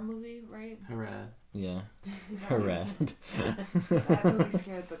that Mhm. horror movie, right? Hooray! Yeah. That Correct. movie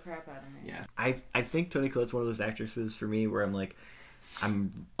scared the crap out of me. Yeah. I think Toni Collette's one of those actresses for me where I'm like,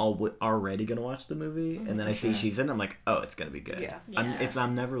 I'm already gonna watch the movie, and then I see sure. she's in, I'm like, oh, it's gonna be good. Yeah.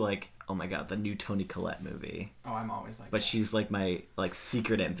 I'm never like, oh my god, the new Toni Collette movie. Oh, I'm always like. But that. she's like my like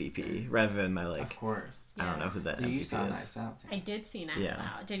secret MVP rather than my Of like course. I don't know who that You MVP saw is. Knives Out. I Too. did see Knives Yeah.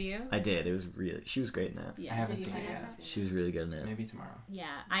 Out. Did you? I did. It was really she was great in that. Yeah. I haven't did you seen see it Knives yet. Out? She was really good in it. Maybe tomorrow. Yeah,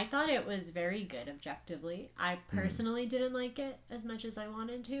 I thought it was very good objectively. I personally didn't like it as much as I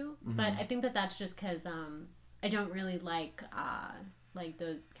wanted to, but I think that that's just because I don't really like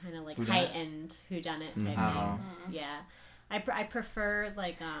the kind of like Whodunit? high-end whodunit type Oh. things. Yeah, I prefer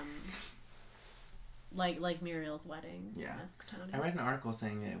like Muriel's Wedding. Yeah. esque Tony. I read an article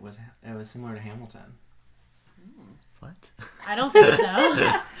saying it was similar to Hamilton. What? I don't think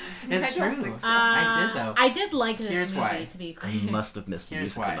so. It's I don't true. think so. I did though. I did like this Here's movie, why. to be I clear. must have missed the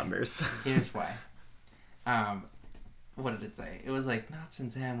Here's musical why. numbers. Here's why. What did it say? It was like, not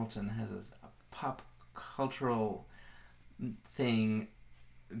since Hamilton has a pop cultural thing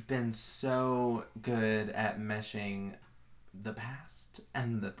been so good at meshing the past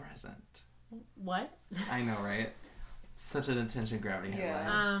and the present. What? I know, right? Such an attention-grabbing Yeah.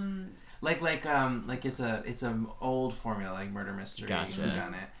 headline. Like it's an old formula, like murder mystery, Gotcha.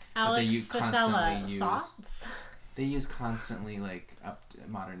 whodunit. Alex you constantly Fasella, use- thoughts? They use constantly like up to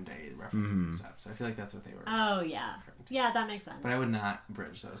modern day references and stuff. So I feel like that's what they were. Oh, yeah. referring to. Yeah, that makes sense. But I would not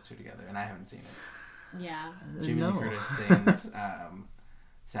bridge those two together, and I haven't seen it. Yeah. Jamie no. Lee Curtis sings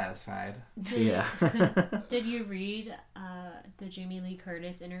 "Satisfied." Yeah. Did you read the Jamie Lee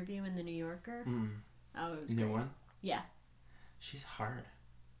Curtis interview in The New Yorker? Mm. Oh, it was New great. one. Yeah, She's hard.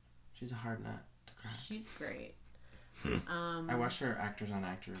 She's a hard nut to crack. she's great. I watched her Actors on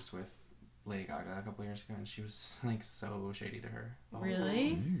Actors with Lady Gaga a couple years ago, and she was like so shady to her. the whole time.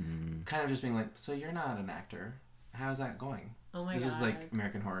 Really? Kind of just being like, "So you're not an actor? How's that going?" Oh my This god. is like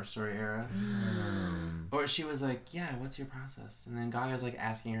American Horror Story era. Or she was like, "Yeah, what's your process?" And then Gaga's like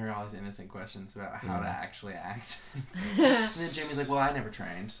asking her all these innocent questions about how to actually act. And then Jamie's like, "Well, I never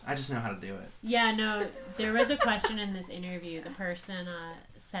trained. I just know how to do it." Yeah, no, there was a question in this interview. The person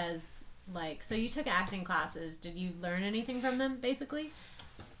says, like, so you took acting classes. Did you learn anything from them, basically?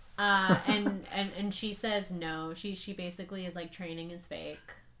 And she says no. She basically is like, training is fake.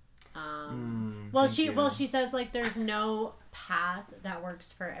 Thank She says like there's no path that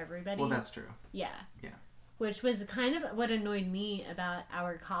works for everybody. Well, that's true. Yeah. Yeah. Which was kind of what annoyed me about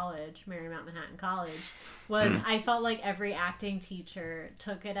our college, Marymount Manhattan College, was I felt like every acting teacher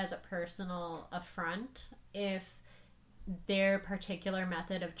took it as a personal affront if their particular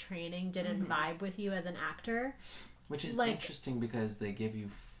method of training didn't vibe with you as an actor. Which is Like- interesting because they give you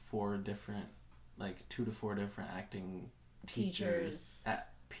 2 to 4 different acting teachers. Teachers.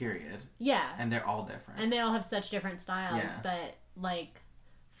 Period. Yeah. And they're all different. And they all have such different styles, Yeah. but like,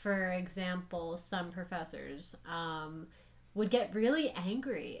 for example, some professors would get really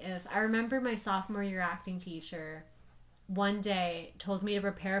angry if I remember my sophomore year acting teacher one day told me to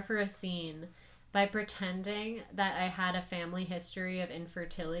prepare for a scene by pretending that I had a family history of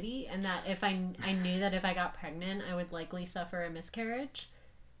infertility and that if I knew that if I got pregnant I would likely suffer a miscarriage.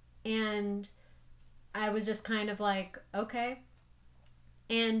 And I was just kind of like, okay.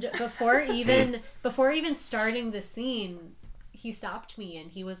 And before even starting the scene, he stopped me and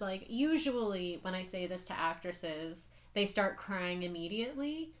he was like, usually when I say this to actresses, they start crying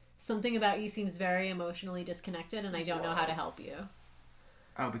immediately. Something about you seems very emotionally disconnected and I don't know how to help you.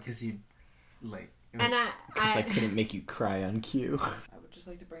 Oh, because you like. It was, And Because I couldn't make you cry on cue. I would just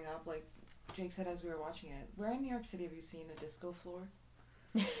like to bring up, like, Jake said as we were watching it, where in New York City have you seen a disco floor?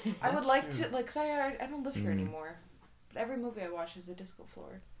 I would like to, like, cause I don't live here anymore. But every movie I watch is a disco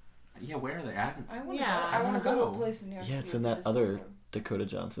floor. Yeah, where are they? I want to go to a place in New York City. Yeah, it's in that other Dakota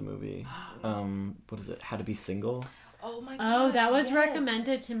Johnson movie. What is it? How to Be Single? Oh my gosh. Oh, that was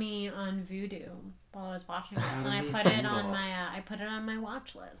recommended to me on Vudu while I was watching this, and I put it on my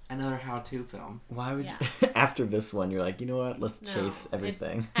watch list. Another how-to film. Why would you? After this one, you're like, you know what? Let's chase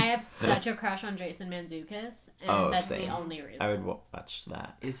everything. I have such a crush on Jason Mantzoukas, and that's same. the only reason. I would watch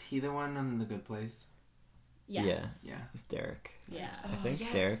that. Is he the one in The Good Place? Yes. Yeah. It's Derek. Yeah. I think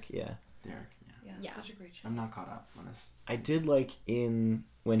yes. Derek. Yeah. Derek. Yeah. Such a great show. I'm not caught up on this. I did like when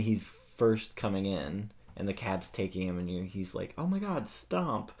he's first coming in. And the cab's taking him, and he's like, "Oh my God,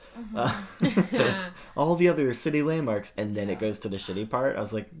 Stomp!" All the other city landmarks, and then it goes to the shitty part. I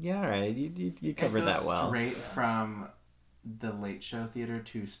was like, "Yeah, all right, you covered that well." Straight from the Late Show theater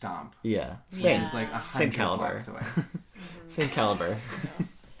to Stomp. Yeah, same. It's like 100 same caliber. blocks away. Same caliber.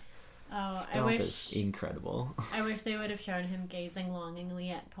 Oh, Stomp is incredible. I wish they would have shown him gazing longingly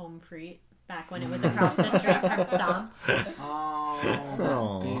at Pomme Frite back when it was across the street from Stomp. Oh,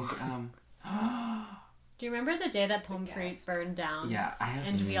 that big. Do you remember the day that Pomme Frite burned down? Yeah, I have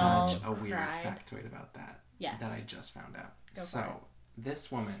such a weird factoid about that. Yes. That I just found out. Go for it.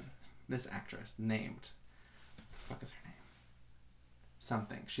 This woman, this actress, named, what the fuck is her name?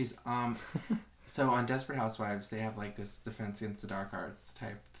 Something. She's, so on Desperate Housewives, they have like this Defense Against the Dark Arts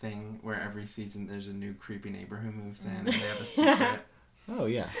type thing where every season there's a new creepy neighbor who moves in and they have a secret. Oh,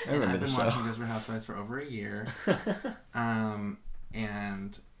 yeah. I remember the show. I've been watching Desperate Housewives for over a year.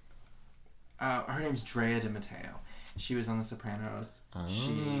 And... her name's Drea de Matteo. She was on The Sopranos. But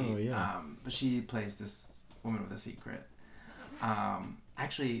she plays this woman with a secret.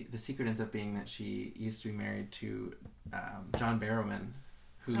 Actually, the secret ends up being that she used to be married to John Barrowman,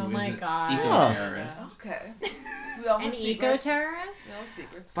 who is an eco-terrorist. Yeah. Okay. We all have secrets. Eco-terrorist? We all have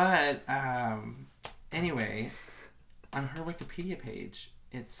secrets. But, anyway, on her Wikipedia page,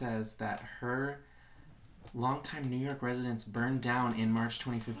 it says that her longtime New York residence burned down in March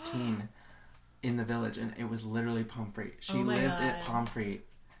 2015. In the village, and it was literally Pomme Frite. She lived at Pomme Frite.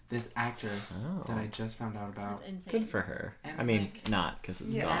 This actress that I just found out about. That's insane. Good for her. And I mean, not because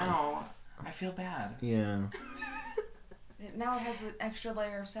it's gone. Now I feel bad. Yeah. Now it has an extra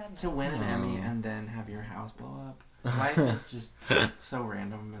layer of sadness. To win an Emmy and then have your house blow up. Life is just so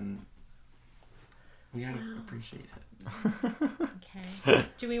random, and we gotta appreciate it. Okay.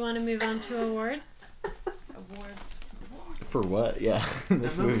 Do we want to move on to awards? Awards. For what? Yeah,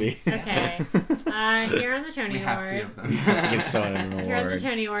 this movie. Okay. Here on the Tony Awards. We have to give someone an award. Here on the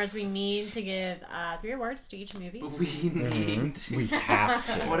Tony Awards, we need to give 3 awards to each movie. We need to. We have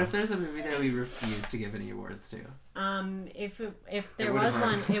to. What if there's a movie that we refuse to give any awards to? If there was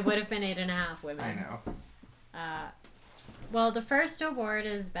one, it would have been 8.5 Women. I know. Well, the first award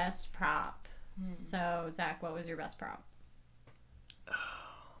is Best Prop. So, Zach, what was your best prop?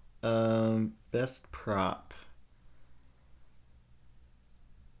 Best prop.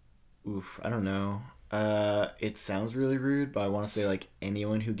 Oof, I don't know. It sounds really rude, but I want to say like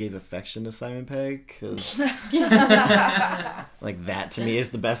anyone who gave affection to Simon Pegg, because like that to me is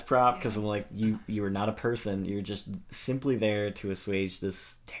the best prop. Because I'm like, you are not a person. You're just simply there to assuage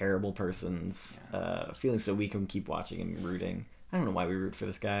this terrible person's feelings, so we can keep watching and rooting. I don't know why we root for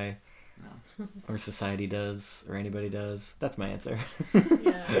this guy, or society does, or anybody does. That's my answer.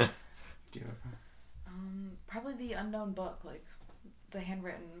 Yeah. Do you have probably The Unknown Book, like the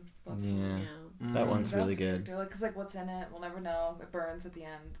handwritten book. Yeah. That one's really good. Because like what's in it, we'll never know. It burns at the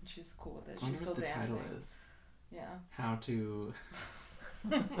end, and she's cool with it. She's still dancing. The title is. Yeah. How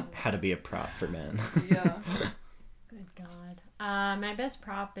to be a prop for men. Yeah. Good God. My best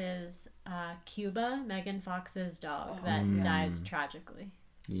prop is Cuba, Megan Fox's dog that dies tragically.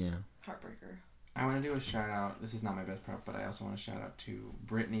 Yeah. Heartbreaker. I want to do a shout out. This is not my best prop, but I also want to shout out to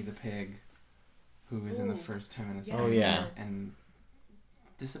Brittany the pig, who is in the first 10 minutes. Oh yeah. And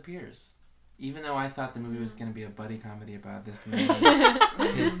disappears. Even though I thought the movie was going to be a buddy comedy about this man,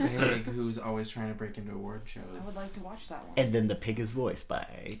 his pig, who's always trying to break into award shows. I would like to watch that one. And then the pig is voiced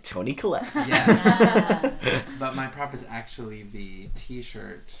by Toni Collette. Yes. But my prop is actually the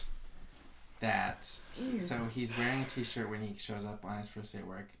T-shirt that... So he's wearing a T-shirt when he shows up on his first day at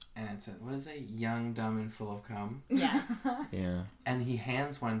work, and it says, what is it? Young, dumb, and full of cum. Yes. Yeah. And he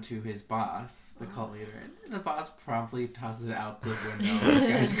hands one to his boss, the cult leader. And the boss promptly tosses it out the window of the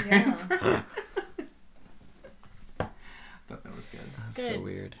skyscraper. Thought that was good. Good. So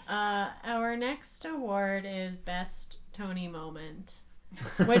weird. Our next award is Best Tony Moment.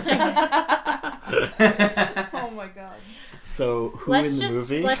 Which Oh my god. So who in the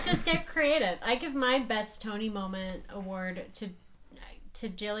movie? Let's just get creative. I give my best Tony moment award to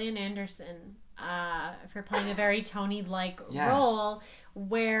Gillian Anderson for playing a very Tony-like role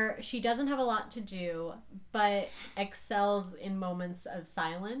where she doesn't have a lot to do but excels in moments of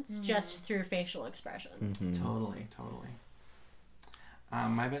silence just through facial expressions. Mm-hmm. Totally.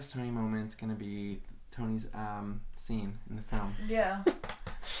 My best Tony moment's gonna be Tony's scene in the film. Yeah.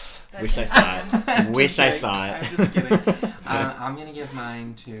 Wish I saw it. Wish I saw it. I'm just kidding. I'm gonna give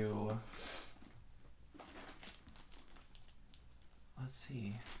mine to. Let's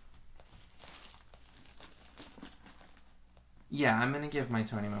see. Yeah, I'm gonna give my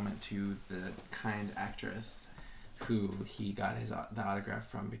Tony moment to the kind actress who he got the autograph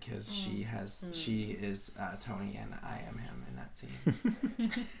from because she is Tony and I am him in that scene.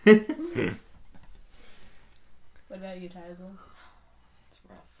 What about you, Tyzel? It's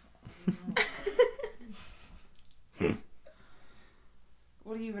rough.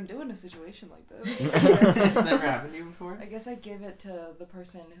 What do you even do in a situation like this? It's never happened to you before? I guess I give it to the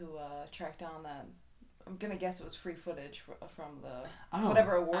person who tracked down that. I'm gonna guess it was free footage from the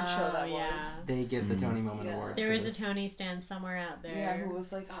whatever award show that was. They get the Tony Moment Award. There is a Tony stand somewhere out there. Yeah, who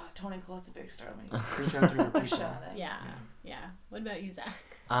was like, Toni Collette's a big star. Reach out to her people. Yeah. What about you, Zach?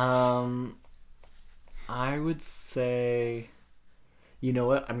 I would say, you know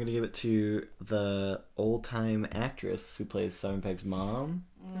what? I'm gonna give it to the old-time actress who plays Simon Pegg's mom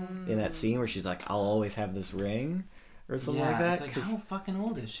in that scene where she's like, "I'll always have this ring," or something like that. It's like, how fucking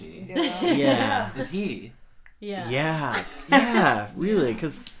old is she? Yeah. Is he? Yeah. Yeah, really,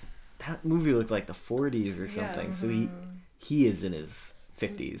 because that movie looked like the 40s or something. Yeah. So he is in his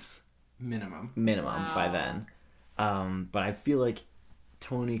 50s minimum by then. But I feel like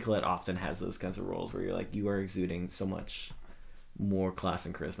Toni Collette often has those kinds of roles where you're like, you are exuding so much more class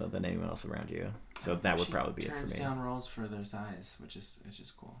and charisma than anyone else around you. So that would probably be it for me. Turns down roles for their size, which is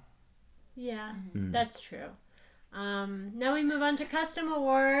cool. Yeah, that's true. Now we move on to custom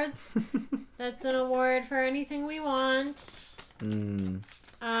awards. That's an award for anything we want.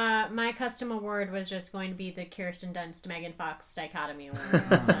 My custom award was just going to be the Kirsten Dunst Megan Fox dichotomy award.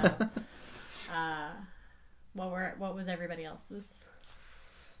 So, what was everybody else's?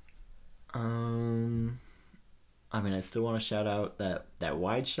 I mean, I still want to shout out that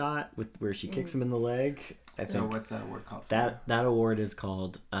wide shot with where she kicks him in the leg. I think. So what's that award called? That award is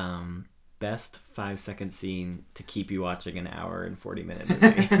called Best 5-second scene to keep you watching an hour and 40-minute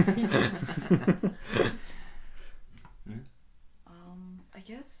movie. I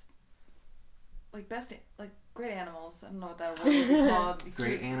guess great animals. I don't know what that award would be called.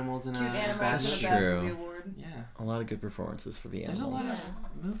 Great animals in a bad movie award. Yeah. A lot of good performances for the animals. There's a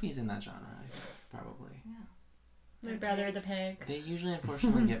lot of movies in that genre, probably. Yeah. My brother the pig. They usually,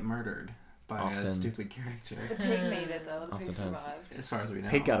 unfortunately, get murdered by Often. a stupid character. The pig made it, though. The pig Oftentimes. survived. As far as we know.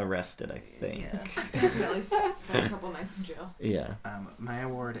 Pig got arrested, I think. Yeah, definitely spent a couple nights in jail. Yeah. My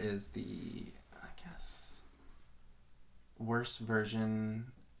award is the, I guess, worst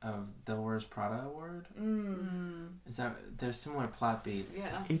version of Devil Wears Prada award. Is that there's similar plot beats?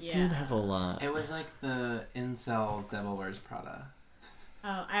 Yeah. It did have a lot. It was like the incel Devil Wears Prada.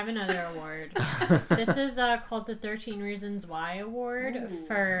 Oh, I have another award. This is called the 13 Reasons Why Award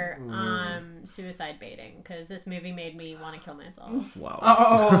for suicide baiting, because this movie made me want to kill myself. Wow.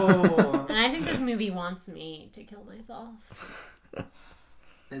 Oh! And I think this movie wants me to kill myself.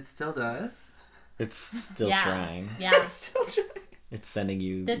 It still does? It's still trying. Yeah. It's still trying. It's sending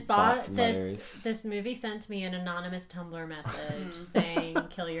you This thoughts and letters. this movie sent me an anonymous Tumblr message saying,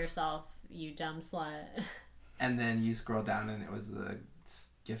 "Kill yourself, you dumb slut." And then you scroll down and it was the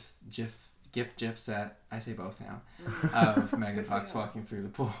GIF set, I say both now, of Megan Fox walking through the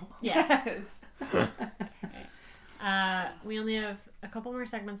pool. Yes. We only have a couple more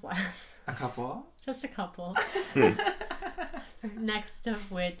segments left. A couple? Just a couple. Next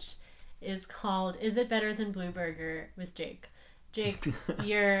of which is called Is It Better Than Blue Burger with Jake. Jake,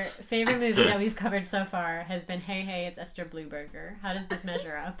 your favorite movie that we've covered so far has been Hey Hey, It's Esther Blue Burger. How does this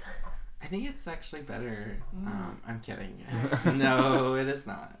measure up? I think it's actually better. I'm kidding. No, it is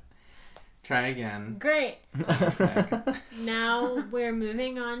not. Try again. Great. Now we're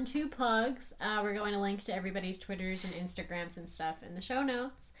moving on to plugs. We're going to link to everybody's Twitters and Instagrams and stuff in the show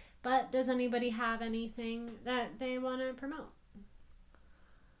notes. But does anybody have anything that they want to promote?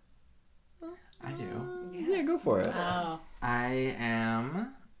 I do. Yeah, go for it. Oh. I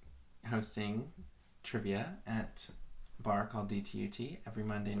am hosting trivia at a bar called DTUT every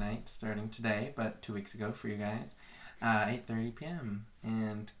Monday night, starting today, but 2 weeks ago for you guys, 8:30 p.m.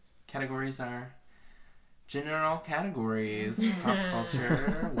 And categories are general categories, pop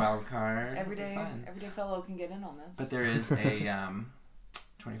culture, wild card. Everyday fellow can get in on this. But there is a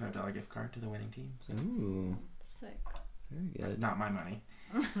 $25 gift card to the winning team. So. Ooh. Sick. Very good. Not my money.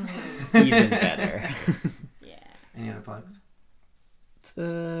 Even better. Yeah. Any other plugs?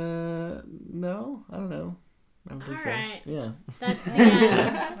 No, I don't know. I don't think All so. right. Yeah. That's the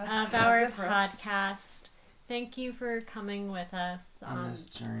end That's of our it for us. podcast. Thank you for coming with us On this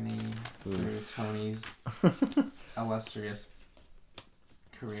journey through Tony's illustrious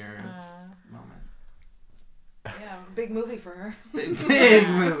career moment. Yeah, big movie for her. Big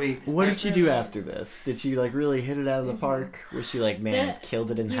movie. What did It she really do is. after this? Did she like really hit it out of the park? Was she like, man, killed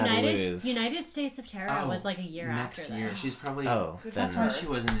it in How to Lose? United States of Terror was like a year next after year. this. She's probably. Good That's for why her. she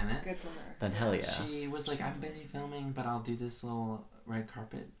wasn't in it. Good for her. Then hell yeah. She was like, I'm busy filming, but I'll do this little red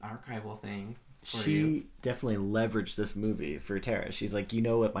carpet archival thing. She definitely leveraged this movie for Tara. She's like, you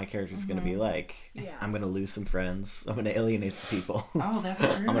know what my character's going to be like. Yeah. I'm going to lose some friends. I'm going to alienate some people. Oh, that's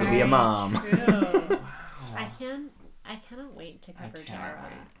true. I'm going to be a mom. True. Wow. I cannot wait to I cover cannot Tara.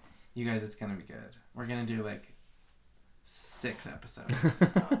 wait. You guys, it's gonna be good. We're gonna do like 6 episodes.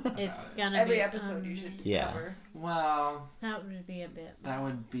 It's it. gonna Every be episode you should Yeah. cover. Well, That would be a bit. that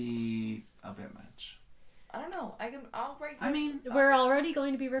would be a bit much. I don't know. I'll write. I mean, We're already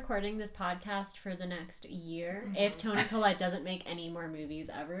going to be recording this podcast for the next year if Toni Collette doesn't make any more movies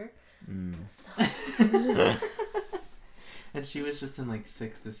ever. Mm. So, and she was just in like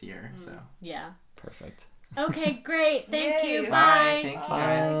 6 this year, so. yeah. Perfect. Okay, great. Thank Yay. you. Bye. Bye. Thank you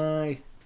guys. Bye.